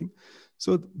self-regulating.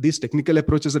 So these technical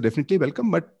approaches are definitely welcome,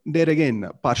 but they're again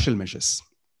partial measures.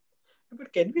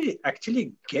 But can we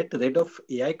actually get rid of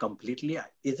AI completely?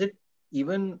 Is it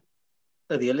even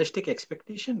a realistic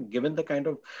expectation given the kind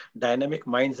of dynamic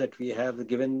minds that we have,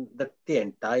 given that the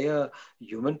entire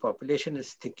human population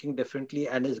is thinking differently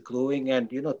and is growing, and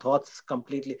thoughts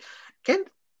completely?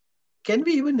 Can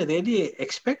we even really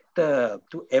expect to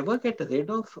ever get rid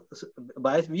of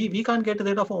bias? We can't get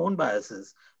rid of our own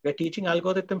biases. We're teaching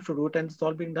algorithms to do it, and it's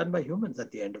all being done by humans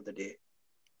at the end of the day.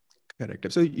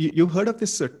 Correct. So you've heard of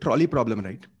this trolley problem,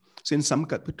 right? So in some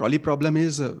trolley problem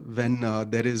is when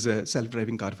there is a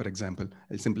self-driving car, for example.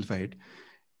 I'll simplify it.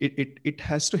 It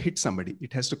has to hit somebody.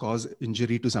 It has to cause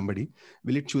injury to somebody.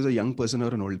 Will it choose a young person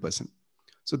or an old person?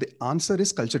 So the answer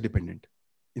is culture dependent.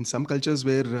 In some cultures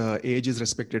where age is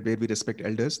respected, where we respect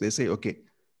elders, they say, okay,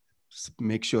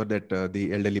 make sure that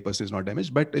the elderly person is not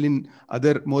damaged. But in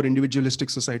other more individualistic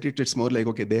society, it's more like,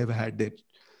 okay, they have had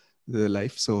their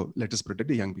life, so let us protect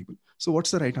the young people. So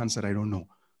what's the right answer? I don't know.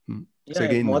 Yeah, so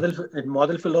again, in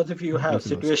model philosophy, you have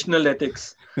situational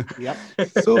ethics. Yeah.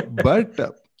 So,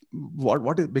 but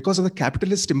what is, because of the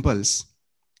capitalist impulse,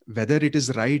 whether it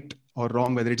is right or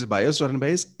wrong, whether it's biased or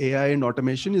unbiased, AI and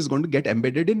automation is going to get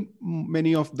embedded in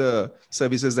many of the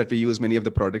services that we use, many of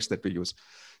the products that we use.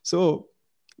 So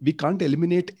we can't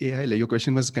eliminate AI. Like your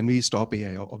question was, can we stop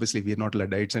AI? Obviously, we are not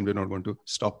Luddites and we're not going to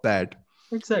stop that.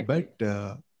 Exactly.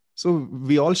 But so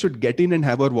we all should get in and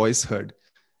have our voice heard.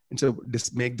 And so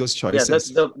just make those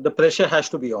choices. Yeah, the pressure has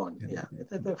to be on. Yeah,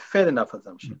 it's a fair enough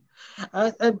assumption.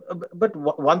 But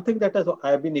one thing that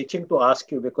I've been itching to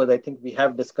ask you, because I think we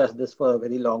have discussed this for a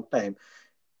very long time.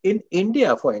 In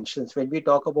India, for instance, when we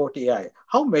talk about AI,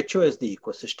 how mature is the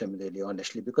ecosystem really,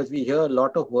 honestly? Because we hear a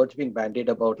lot of words being bandied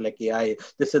about, like AI,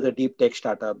 this is a deep tech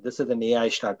startup, this is an AI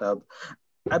startup.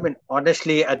 I mean,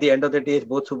 honestly, at the end of the day,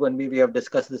 both Subbu and me, we have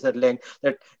discussed this at length,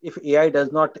 that if AI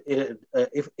does not,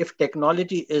 if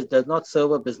technology does not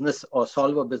serve a business or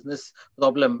solve a business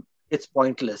problem, it's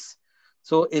pointless.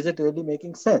 So is it really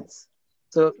making sense?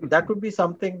 So that would be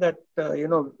something that,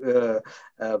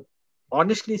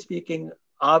 honestly speaking,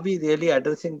 are we really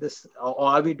addressing this, or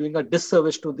are we doing a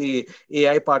disservice to the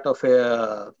AI part of,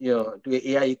 to the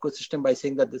AI ecosystem by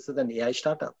saying that this is an AI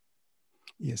startup?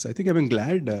 Yes, I think I'm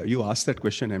glad you asked that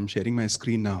question. I'm sharing my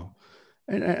screen now.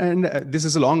 And this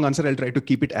is a long answer. I'll try to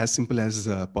keep it as simple as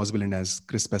possible and as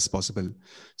crisp as possible.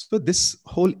 So this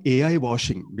whole AI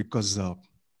washing, because you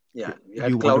want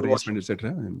to raise funds,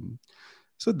 etc.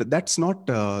 So that's not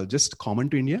just common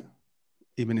to India.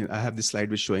 Even I have this slide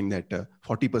which showing that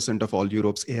 40% of all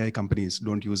Europe's AI companies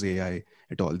don't use AI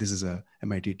at all. This is a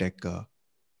MIT Tech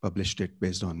published it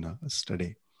based on a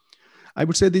study. I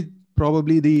would say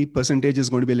probably the percentage is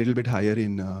going to be a little bit higher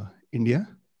in India.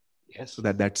 Yes. So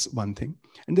that's one thing.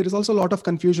 And there is also a lot of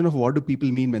confusion of what do people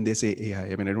mean when they say AI.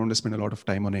 I mean, I don't want to spend a lot of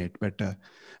time on it, but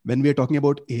when we're talking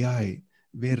about AI,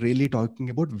 we're really talking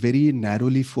about very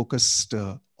narrowly focused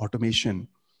automation,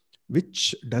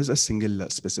 which does a single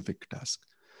specific task.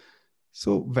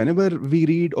 So whenever we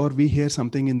read or we hear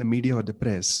something in the media or the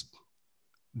press,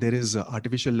 there is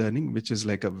artificial learning, which is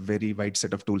like a very wide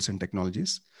set of tools and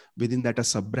technologies. Within that, a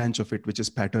sub-branch of it, which is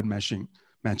pattern matching,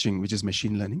 which is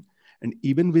machine learning. And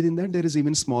even within that, there is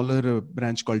even smaller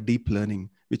branch called deep learning,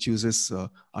 which uses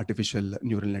artificial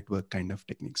neural network kind of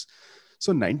techniques.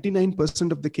 So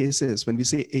 99% of the cases, when we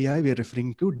say AI, we are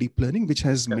referring to deep learning, which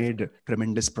has made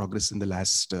tremendous progress in the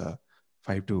last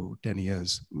 5 to 10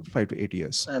 years, 5 to 8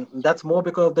 years. And that's more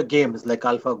because of the games like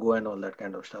AlphaGo and all that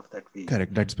kind of stuff that we...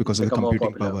 Correct. That's because of the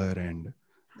computing power. And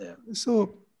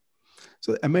so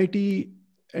MIT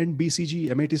and BCG,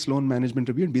 MIT Sloan Management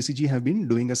Review and BCG have been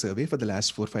doing a survey for the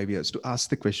last 4 or 5 years to ask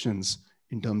the questions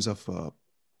in terms of...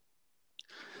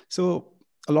 So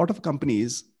a lot of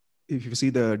companies, if you see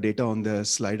the data on the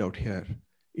slide out here,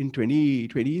 in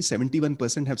 2020,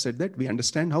 71% have said that we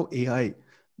understand how AI...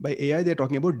 By AI, they're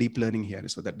talking about deep learning here.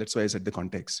 So that's why I said the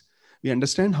context. We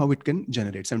understand how it can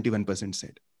generate, 71%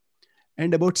 said.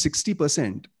 And about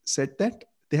 60% said that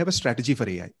they have a strategy for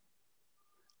AI.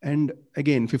 And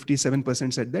again,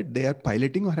 57% said that they are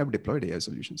piloting or have deployed AI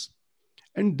solutions.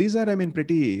 And these are,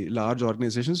 pretty large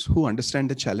organizations who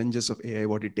understand the challenges of AI,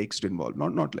 what it takes to involve.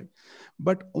 Not like,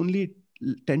 but only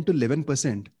 10 to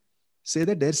 11% say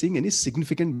that they're seeing any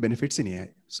significant benefits in AI.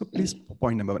 So please,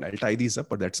 point number one, I'll tie these up,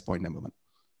 but that's point number one.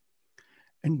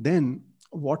 And then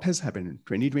what has happened?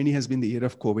 2020 has been the year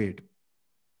of COVID.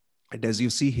 And as you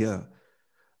see here,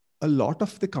 a lot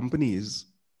of the companies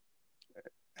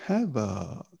have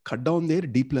cut down their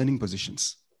deep learning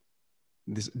positions.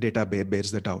 This data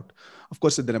bears that out. Of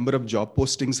course, the number of job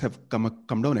postings have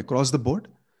come down across the board,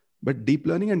 but deep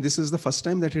learning, and this is the first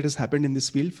time that it has happened in this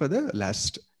field for the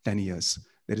last 10 years.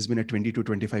 There has been a 20 to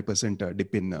 25%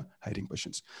 dip in hiring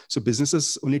positions. So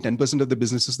businesses, only 10% of the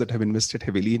businesses that have invested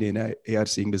heavily in AI are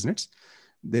seeing business.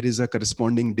 There is a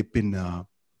corresponding dip in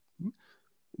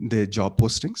the job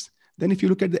postings. Then if you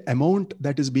look at the amount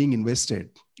that is being invested,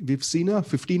 we've seen a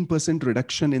 15%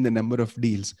 reduction in the number of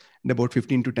deals and about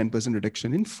 15 to 10%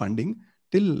 reduction in funding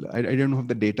till, I don't have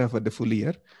the data for the full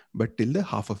year, but till the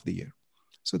half of the year.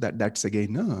 So that's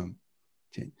again a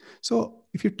change. So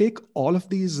if you take all of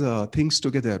these things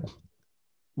together,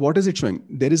 what is it showing?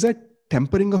 There is a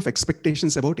tempering of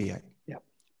expectations about AI. Yeah.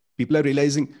 People are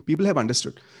realizing, people have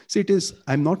understood. See,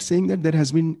 I'm not saying that there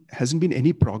hasn't been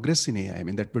any progress in AI. I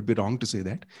mean, that would be wrong to say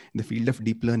that. In the field of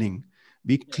deep learning,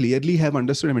 we clearly have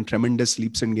understood, I mean, tremendous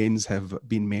leaps and gains have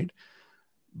been made.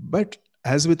 But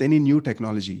as with any new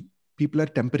technology, people are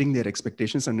tempering their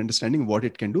expectations and understanding what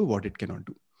it can do, what it cannot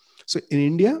do. So in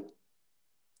India,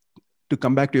 to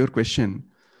come back to your question,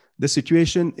 the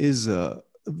situation is,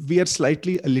 we are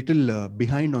slightly a little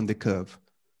behind on the curve.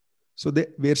 So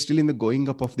we are still in the going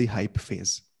up of the hype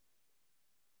phase.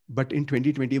 But in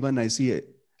 2021, I see,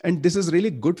 and this is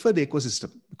really good for the ecosystem,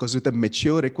 because with a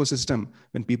mature ecosystem,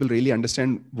 when people really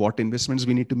understand what investments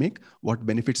we need to make, what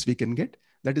benefits we can get,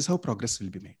 that is how progress will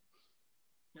be made.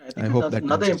 I hope that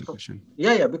answers the question.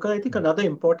 Yeah, because I think another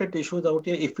important issue is out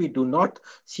here. If we do not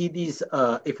see these,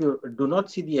 if you do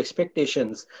not see the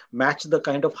expectations match the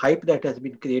kind of hype that has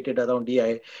been created around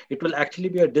AI, it will actually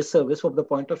be a disservice from the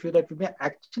point of view that we may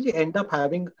actually end up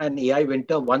having an AI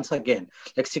winter once again.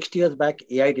 Like 60 years back,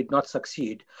 AI did not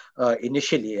succeed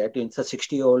initially. It's a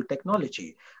 60-year-old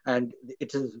technology. And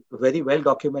it is very well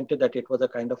documented that it was a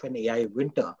kind of an AI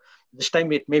winter. This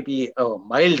time it may be a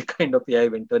mild kind of AI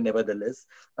winter, nevertheless.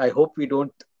 I hope we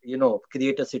don't,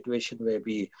 create a situation where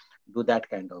we do that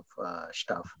kind of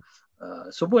stuff.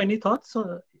 Subbu, any thoughts?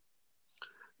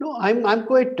 No, I'm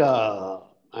quite, I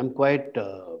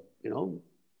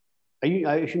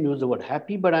shouldn't use the word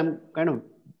happy, but I'm kind of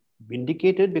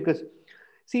vindicated because,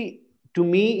 see, to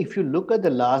me, if you look at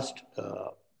the last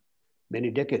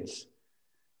many decades,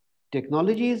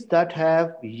 technologies that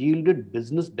have yielded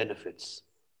business benefits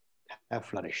have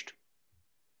flourished.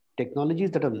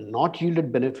 Technologies that have not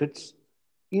yielded benefits,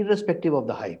 irrespective of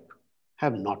the hype,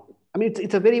 have not. I mean,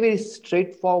 it's a very, very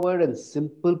straightforward and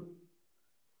simple,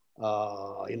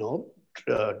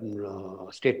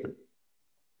 statement.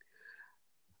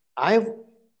 I've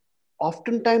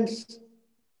oftentimes,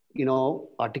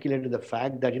 articulated the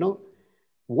fact that,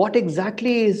 what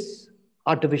exactly is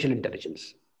artificial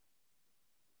intelligence?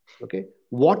 Okay,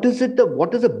 what is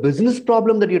the business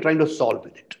problem that you're trying to solve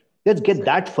with it? Let's get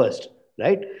that first,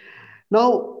 right?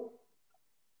 Now,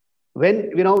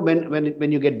 when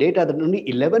you get data that only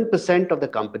 11% of the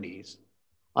companies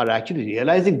are actually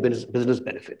realizing business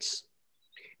benefits,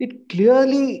 it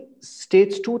clearly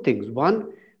states two things.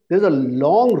 One, there's a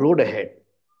long road ahead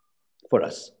for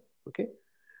us. Okay,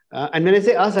 and when I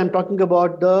say us, I'm talking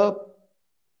about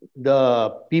the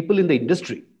people in the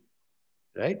industry,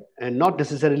 right, and not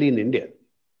necessarily in India.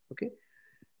 Okay.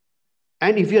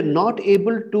 And if you're not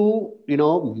able to,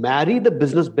 marry the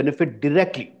business benefit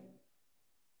directly,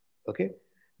 okay,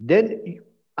 then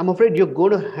I'm afraid you're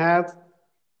going to have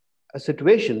a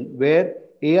situation where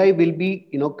AI will be,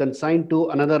 consigned to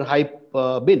another hype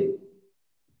bin.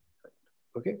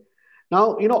 Okay.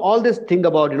 Now, all this thing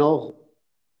about,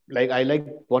 like I like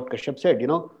what Kashyap said,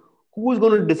 who is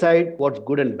going to decide what's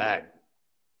good and bad?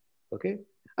 Okay.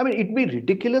 I mean, it'd be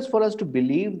ridiculous for us to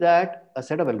believe that a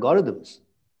set of algorithms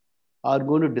are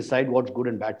going to decide what's good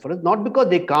and bad for us, not because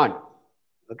they can't.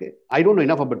 Okay, I don't know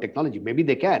enough about technology. Maybe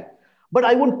they can, but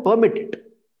I won't permit it.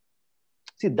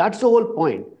 See, that's the whole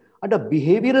point. At a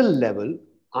behavioral level,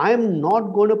 I'm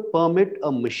not going to permit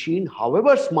a machine,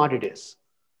 however smart it is,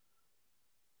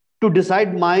 to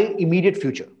decide my immediate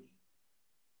future.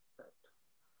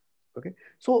 Okay,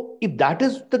 so if that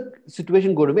is the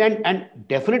situation going to be, and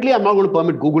definitely I'm not going to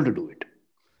permit Google to do it.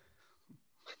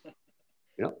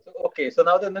 Okay, so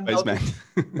now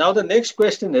the next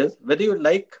question is whether you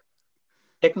like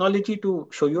technology to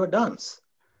show you a dance,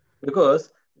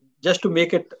 because just to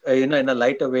make it, in a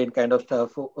lighter way and kind of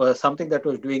stuff, something that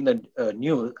was doing the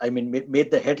news, I mean,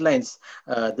 made the headlines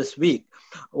this week,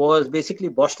 was basically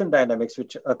Boston Dynamics,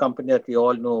 which a company that we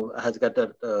all know has got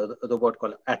a robot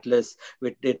called Atlas,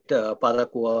 which did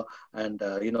parkour and,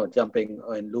 jumping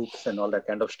in loops and all that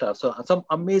kind of stuff. So some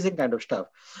amazing kind of stuff.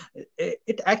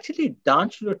 It actually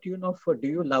danced to the tune of Do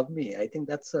You Love Me? I think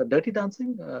that's Dirty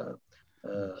Dancing.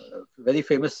 Very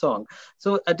famous song.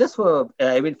 So just for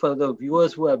for the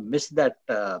viewers who have missed that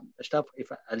stuff,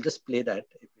 I'll just play that.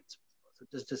 If it's so,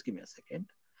 just give me a second.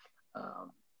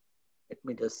 Let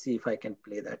me just see if I can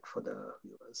play that for the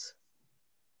viewers.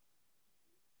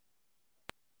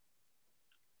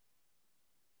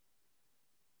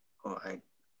 Oh,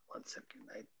 one second.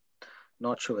 I'm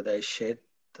not sure whether I shared.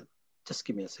 Just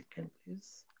give me a second,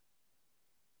 please.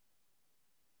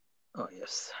 Oh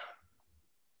yes.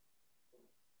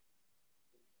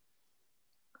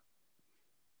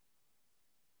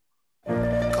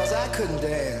 Cause I couldn't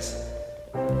dance.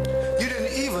 You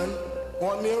didn't even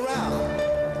want me around.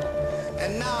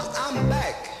 And now I'm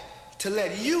back to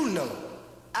let you know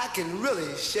I can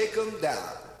really shake them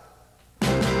down.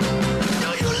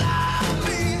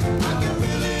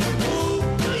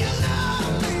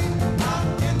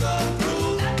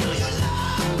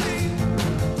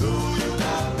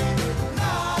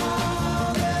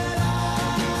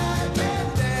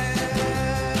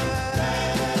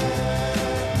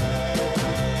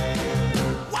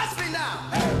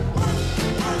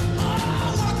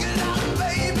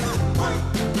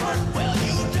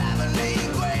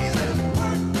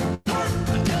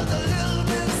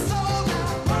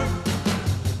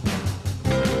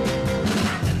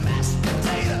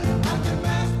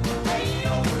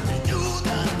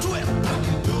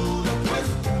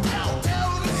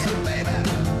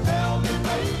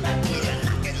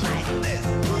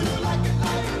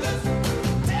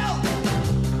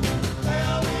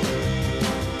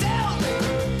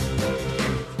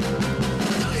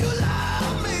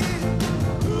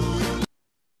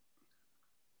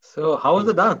 So how was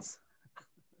the dance?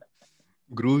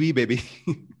 Groovy, baby.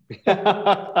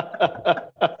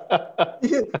 But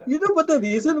the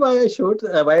reason why I shared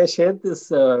this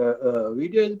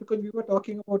video is because we were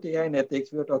talking about AI and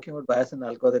ethics, we were talking about bias and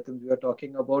algorithms, we were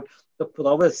talking about the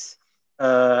prowess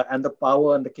and the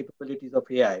power and the capabilities of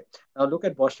AI. Now look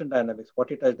at Boston Dynamics.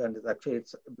 What it has done is actually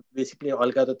it's basically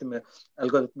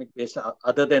algorithmic based,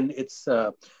 other than its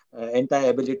entire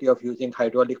ability of using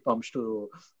hydraulic pumps to,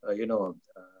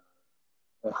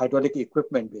 hydraulic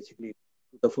equipment basically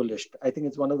to the fullest. I think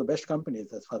it's one of the best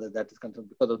companies as far as that is concerned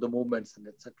because of the movements and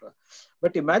etc.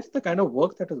 But imagine the kind of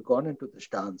work that has gone into this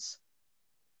dance.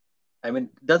 I mean,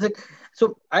 does it?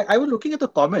 So I was looking at the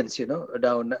comments,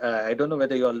 down. I don't know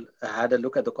whether you all had a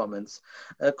look at the comments.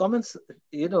 Comments,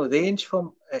 range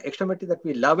from extremity that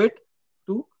we love it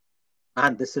to,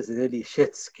 man, this is really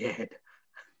shit scared.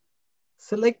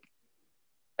 So like,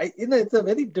 it's a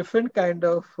very different kind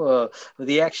of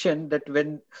reaction that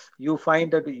when you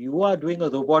find that you are doing a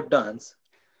robot dance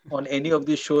on any of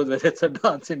these shows, whether it's a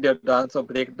Dance India dance or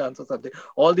break dance or something.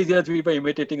 All these years we were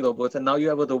imitating robots, and now you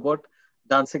have a robot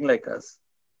dancing like us.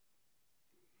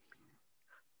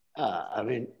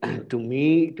 To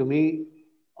me,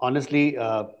 honestly,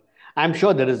 I'm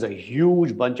sure there is a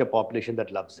huge bunch of population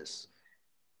that loves this.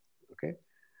 Okay,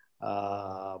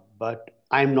 but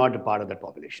I'm not a part of that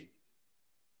population.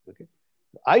 Okay,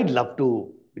 I'd love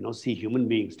to, see human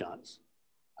beings dance.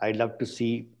 I'd love to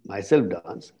see myself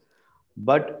dance.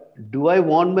 But do I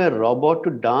want my robot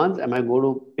to dance? Am I going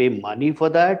to pay money for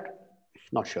that?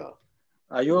 Not sure.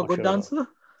 Are you a good dancer?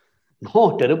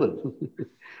 No, terrible.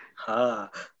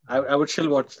 I would still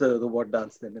watch the robot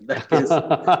dance then in that case.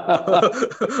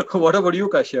 What about you,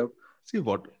 Kashyap? See,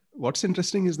 what's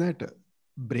interesting is that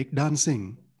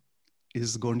breakdancing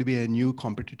is going to be a new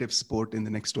competitive sport in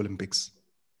the next Olympics,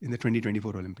 in the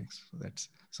 2024 Olympics.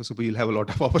 So Subbu, you'll have a lot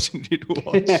of opportunity to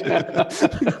watch.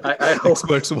 I hope.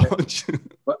 Experts watch.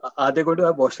 Are they going to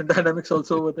have Boston Dynamics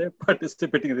also over there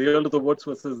participating, real robots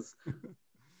versus?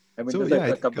 I mean,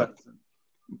 there's a comparison.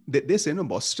 They say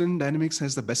Boston Dynamics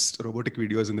has the best robotic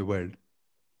videos in the world.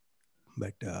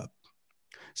 But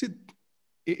see,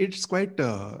 it's quite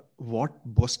what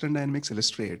Boston Dynamics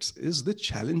illustrates is the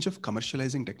challenge of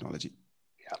commercializing technology.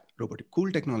 Yeah. Robotic,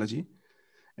 cool technology.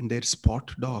 And their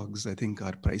spot dogs, I think,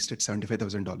 are priced at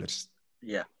 $75,000.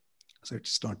 Yeah. So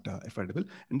it's not affordable.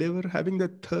 And they were having the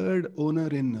third owner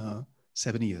in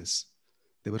 7 years.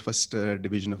 They were first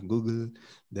division of Google,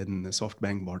 then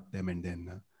SoftBank bought them, and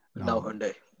then now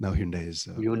Hyundai. Now Hyundai is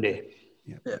Hyundai.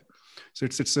 Yeah. So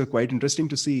it's quite interesting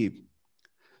to see.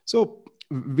 So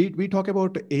we talk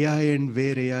about AI and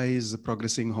where AI is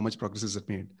progressing, how much progress is it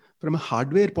made. From a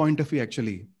hardware point of view,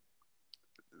 actually,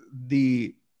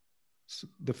 the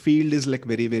field is like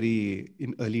very, very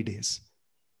in early days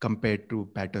compared to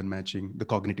pattern matching, the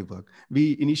cognitive work.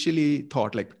 We initially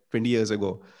thought like 20 years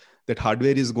ago that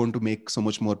hardware is going to make so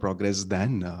much more progress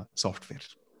than software,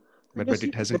 but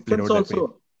it hasn't played out that way.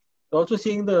 Also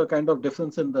seeing the kind of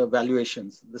difference in the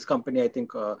valuations. This company, I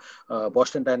think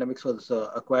Boston Dynamics was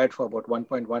acquired for about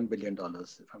 $1.1 billion,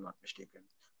 if I'm not mistaken.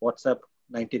 WhatsApp,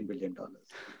 $19 billion.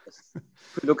 If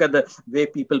you look at the way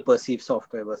people perceive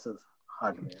software versus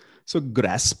hardware. So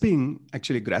grasping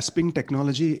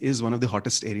technology is one of the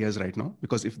hottest areas right now,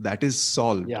 because if that is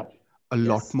solved, a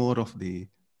lot more of the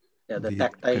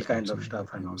tactile kind of stuff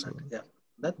and all that.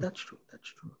 Yeah, that's true. That's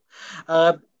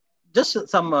true. Just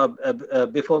some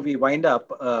before we wind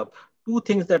up, two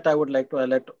things that I would like to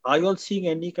highlight. Are you all seeing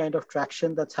any kind of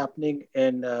traction that's happening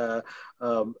in the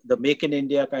Make in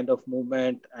India kind of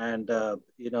movement, and the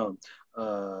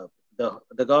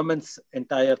government's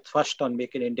entire thrust on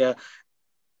Make in India?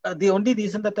 The only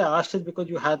reason that I asked is because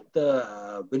you had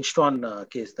the Winstron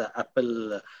case, the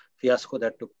Apple fiasco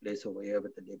that took place over here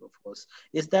with the labor force.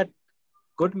 Is that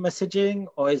good messaging,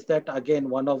 or is that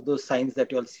again one of those signs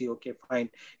that you'll see, okay, fine,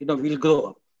 we'll grow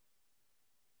up?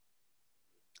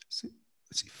 See,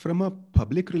 from a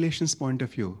public relations point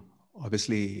of view,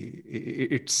 obviously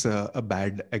it's a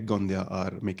bad egg on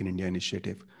our Make in India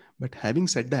initiative. But having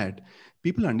said that,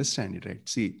 people understand it, right?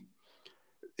 See,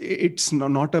 it's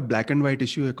not a black and white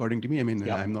issue according to me. I mean,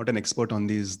 I'm not an expert on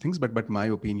these things, but my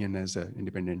opinion as an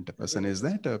independent person is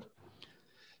that,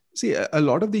 see, a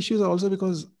lot of the issues are also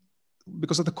because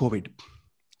of the COVID.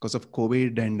 Because of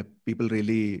COVID, and people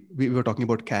really, we were talking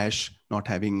about cash, not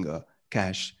having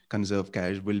cash, conserve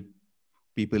cash. Will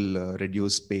people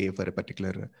reduce pay for a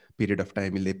particular period of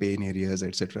time? Will they pay in arrears,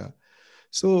 etc.?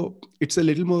 So it's a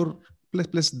little more,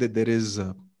 plus there is...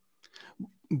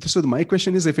 So my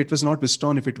question is, if it was not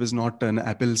Wistron, if it was not an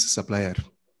Apple's supplier,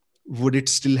 would it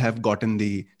still have gotten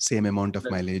the same amount of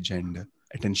mileage and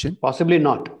attention? Possibly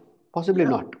not. Possibly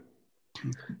not.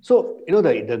 So,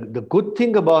 the good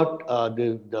thing about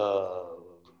the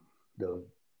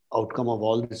outcome of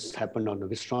all this happened on the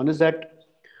Wistron is that,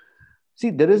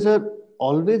 see, there's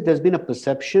been a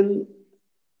perception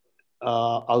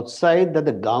outside that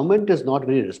the government is not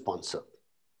very responsive.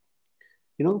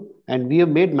 And we have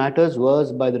made matters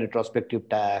worse by the retrospective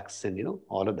tax and,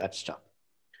 all of that stuff.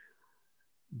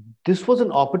 This was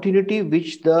an opportunity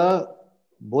which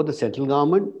both the central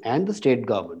government and the state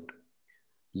government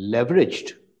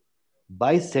leveraged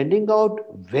by sending out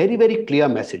very, very clear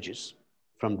messages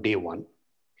from day one,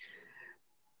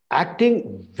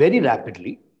 acting very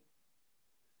rapidly,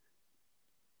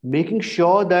 making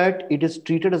sure that it is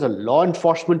treated as a law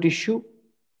enforcement issue,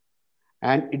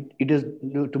 and it is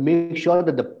to make sure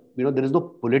that there is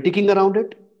no politicking around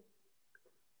it.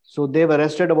 So they've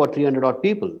arrested about 300 odd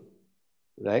people,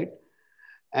 right?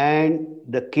 And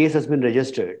the case has been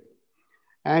registered.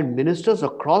 And ministers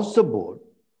across the board,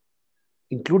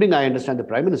 including, I understand, the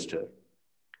Prime Minister,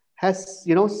 has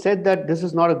said that this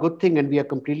is not a good thing and we are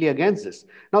completely against this.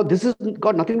 Now, this has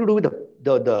got nothing to do with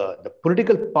the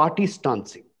political party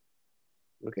stancing.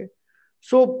 Okay,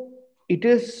 so it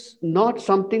is not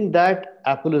something that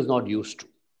Apple is not used to.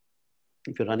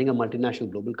 If you're running a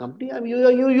multinational global company, I mean,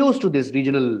 you're used to these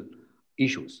regional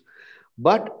issues.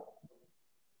 But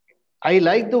I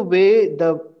like the way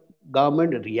the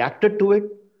government reacted to it.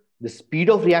 The speed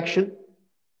of reaction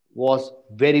was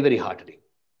very, very heartening.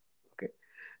 Okay,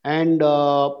 and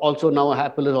also now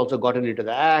Apple has also gotten into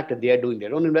the act, and they are doing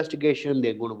their own investigation.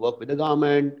 They're going to work with the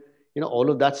government, all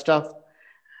of that stuff.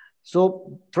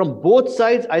 So from both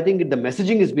sides, I think the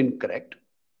messaging has been correct.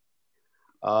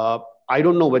 I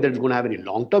don't know whether it's going to have any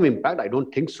long-term impact. I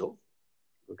don't think so.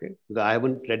 Okay, because I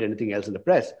haven't read anything else in the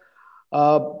press.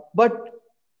 But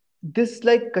this,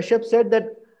 like Kashyap said, that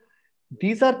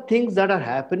these are things that are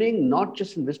happening not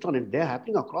just in Wistron, they're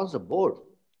happening across the board.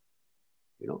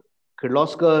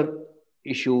 Kirloskar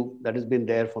issue that has been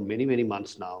there for many, many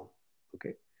months now.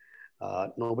 Okay,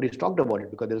 nobody's talked about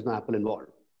it because there's no Apple involved.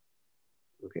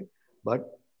 Okay,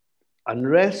 but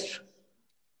unrest,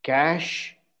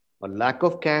 cash, or lack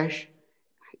of cash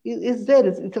is there.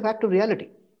 It's a fact of reality.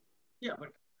 Yeah, but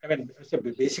I mean, so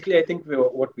basically, I think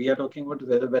what we are talking about is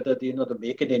whether the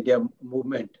Make in India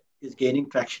movement is gaining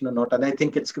traction or not. And I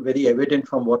think it's very evident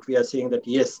from what we are saying that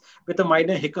yes, with the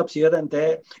minor hiccups here and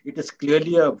there, it is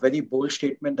clearly a very bold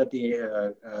statement that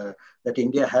that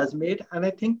India has made. And I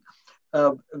think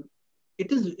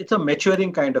it's a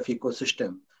maturing kind of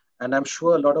ecosystem. And I'm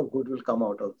sure a lot of good will come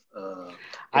out of.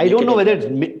 I don't know whether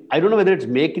it's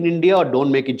Make in India or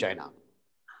Don't Make in China.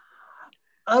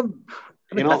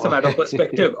 I mean, that's a matter of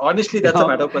perspective. Honestly, that's a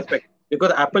matter of perspective.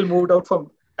 Because Apple moved out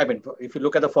from, I mean, if you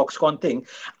look at the Foxconn thing,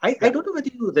 I don't know whether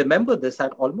you remember this,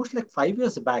 that almost like 5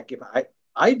 years back,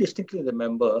 I distinctly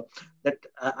remember that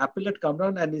Apple had come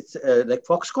down and it's like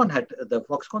the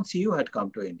Foxconn CEO had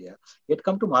come to India. He had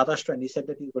come to Maharashtra and he said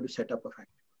that he's going to set up a factory.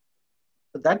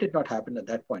 But that did not happen at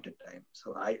that point in time.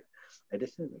 So I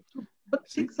just, but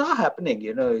things are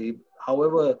happening,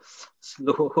 however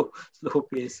slow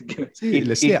pace. See,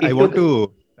 Leslie, I want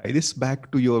to tie this back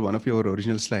to one of your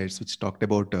original slides, which talked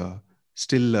about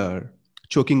still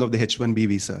choking of the H-1B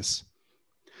visas.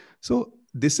 So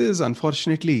this is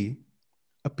unfortunately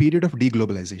a period of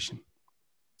deglobalization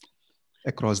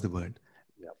across the world,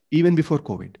 even before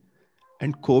COVID.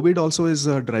 And COVID also is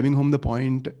driving home the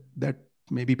point that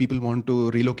maybe people want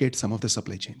to relocate some of the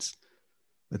supply chains,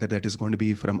 whether that is going to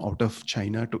be from out of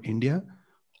China to India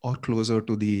or closer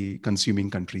to the consuming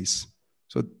countries.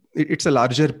 So it's a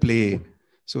larger play.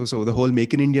 So the whole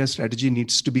Make in India strategy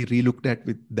needs to be relooked at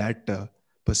with that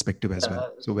perspective as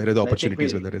well. So where are the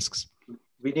opportunities, where are the risks?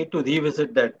 We need to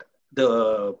revisit that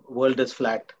the world is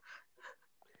flat.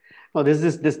 Oh,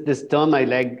 this term I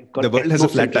like. The world has a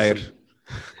flat tire.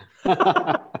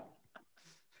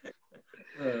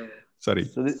 Sorry.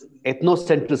 So this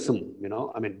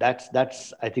ethnocentrism, I mean,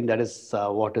 that's I think that is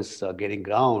what is gaining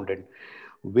ground. And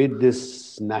with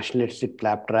this nationalistic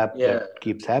claptrap that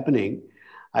keeps happening,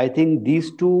 I think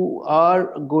these two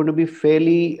are going to be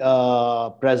fairly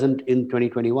present in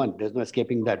 2021. There's no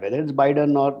escaping that. Whether it's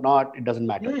Biden or not, it doesn't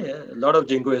matter. Yeah. A lot of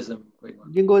jingoism going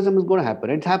on. Jingoism is going to happen.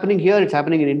 It's happening here. It's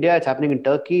happening in India. It's happening in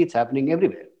Turkey. It's happening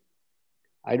everywhere.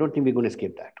 I don't think we're going to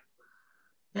escape that.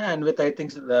 Yeah, and with, I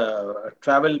think, the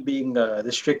travel being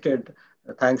restricted,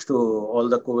 thanks to all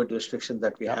the COVID restrictions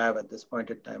that we have at this point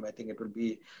in time, I think it will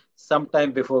be some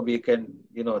time before we can,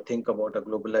 think about a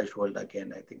globalized world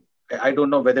again. I think, I don't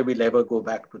know whether we'll ever go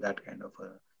back to that kind of a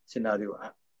scenario.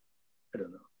 I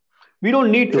don't know. We don't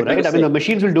need to, right? I mean, the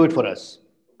machines will do it for us.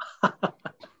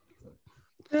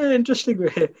 Interesting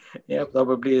way. Yeah,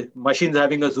 probably machines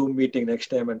having a Zoom meeting next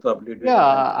time and probably.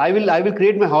 I will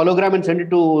create my hologram and send it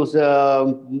to,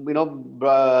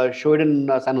 show it in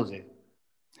San Jose.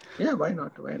 Yeah, why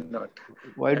not?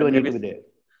 Why do I need to be there?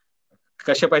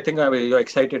 Kashyap, I think you're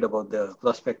excited about the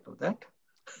prospect of that.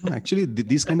 Actually,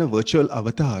 these kind of virtual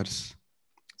avatars.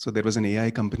 So there was an AI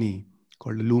company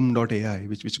called Loom.ai,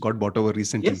 which got bought over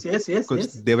recently. Yes.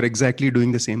 Because they were exactly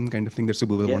doing the same kind of thing that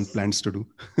Subbu plans to do.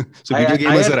 So video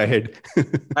gamers are ahead.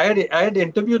 I had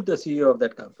interviewed the CEO of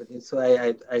that company, so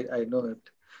I know it.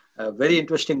 Very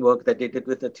interesting work that they did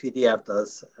with the 3D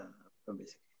avatars,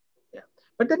 basically. Yeah,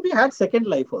 but then we had Second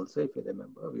Life also, if you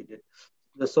remember. We did.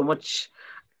 There's so much.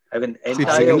 I mean,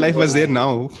 Second Life was there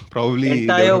now. Probably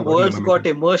entire worlds got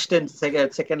immersed in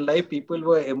Second Life. People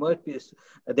were immersed.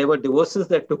 There were divorces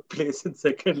that took place in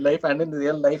Second Life and in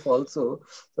real life also.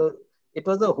 So it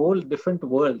was a whole different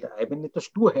world. I mean, it was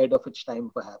too ahead of its time,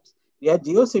 perhaps. We had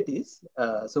GeoCities,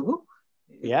 Subbu.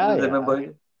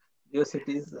 Remember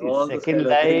GeoCities? Second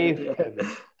Life.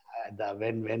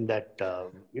 When that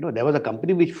there was a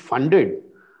company which funded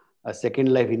a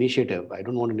Second Life initiative. I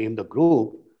don't want to name the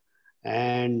group.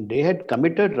 And they had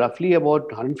committed roughly about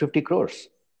 150 crores.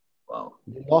 Wow.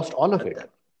 They lost all of it.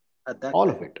 At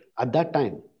that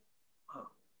time. Wow.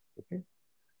 Okay.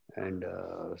 And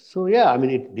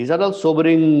these are all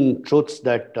sobering truths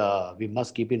that we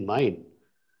must keep in mind.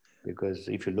 Because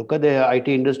if you look at the IT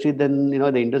industry, then,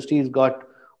 the industry has got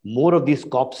more of these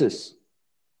corpses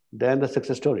than the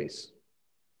success stories.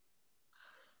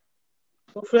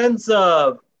 So friends,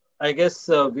 I guess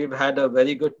we've had a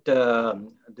very good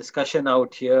discussion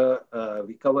out here.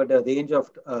 We covered a range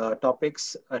of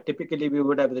topics. Typically, we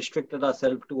would have restricted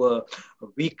ourselves to a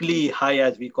weekly high,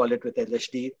 as we call it with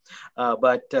LSD.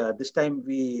 But this time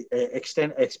we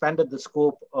expanded the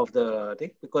scope of the thing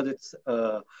because it's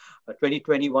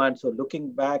 2021. So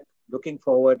looking back, looking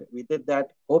forward, we did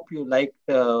that. Hope you liked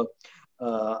our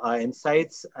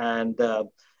insights. And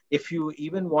if you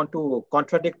even want to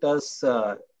contradict us,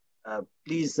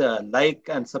 please like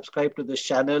and subscribe to this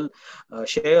channel,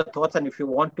 share your thoughts, and if you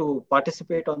want to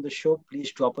participate on the show,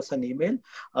 please drop us an email.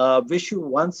 Wish you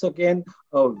once again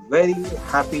a very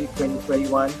happy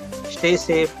 2021. Stay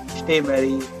safe, stay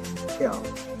merry, stay out.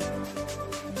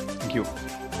 Thank you.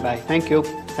 Bye. Thank you.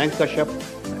 Thanks, Kashyap.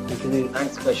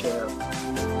 Thanks, Kashyap.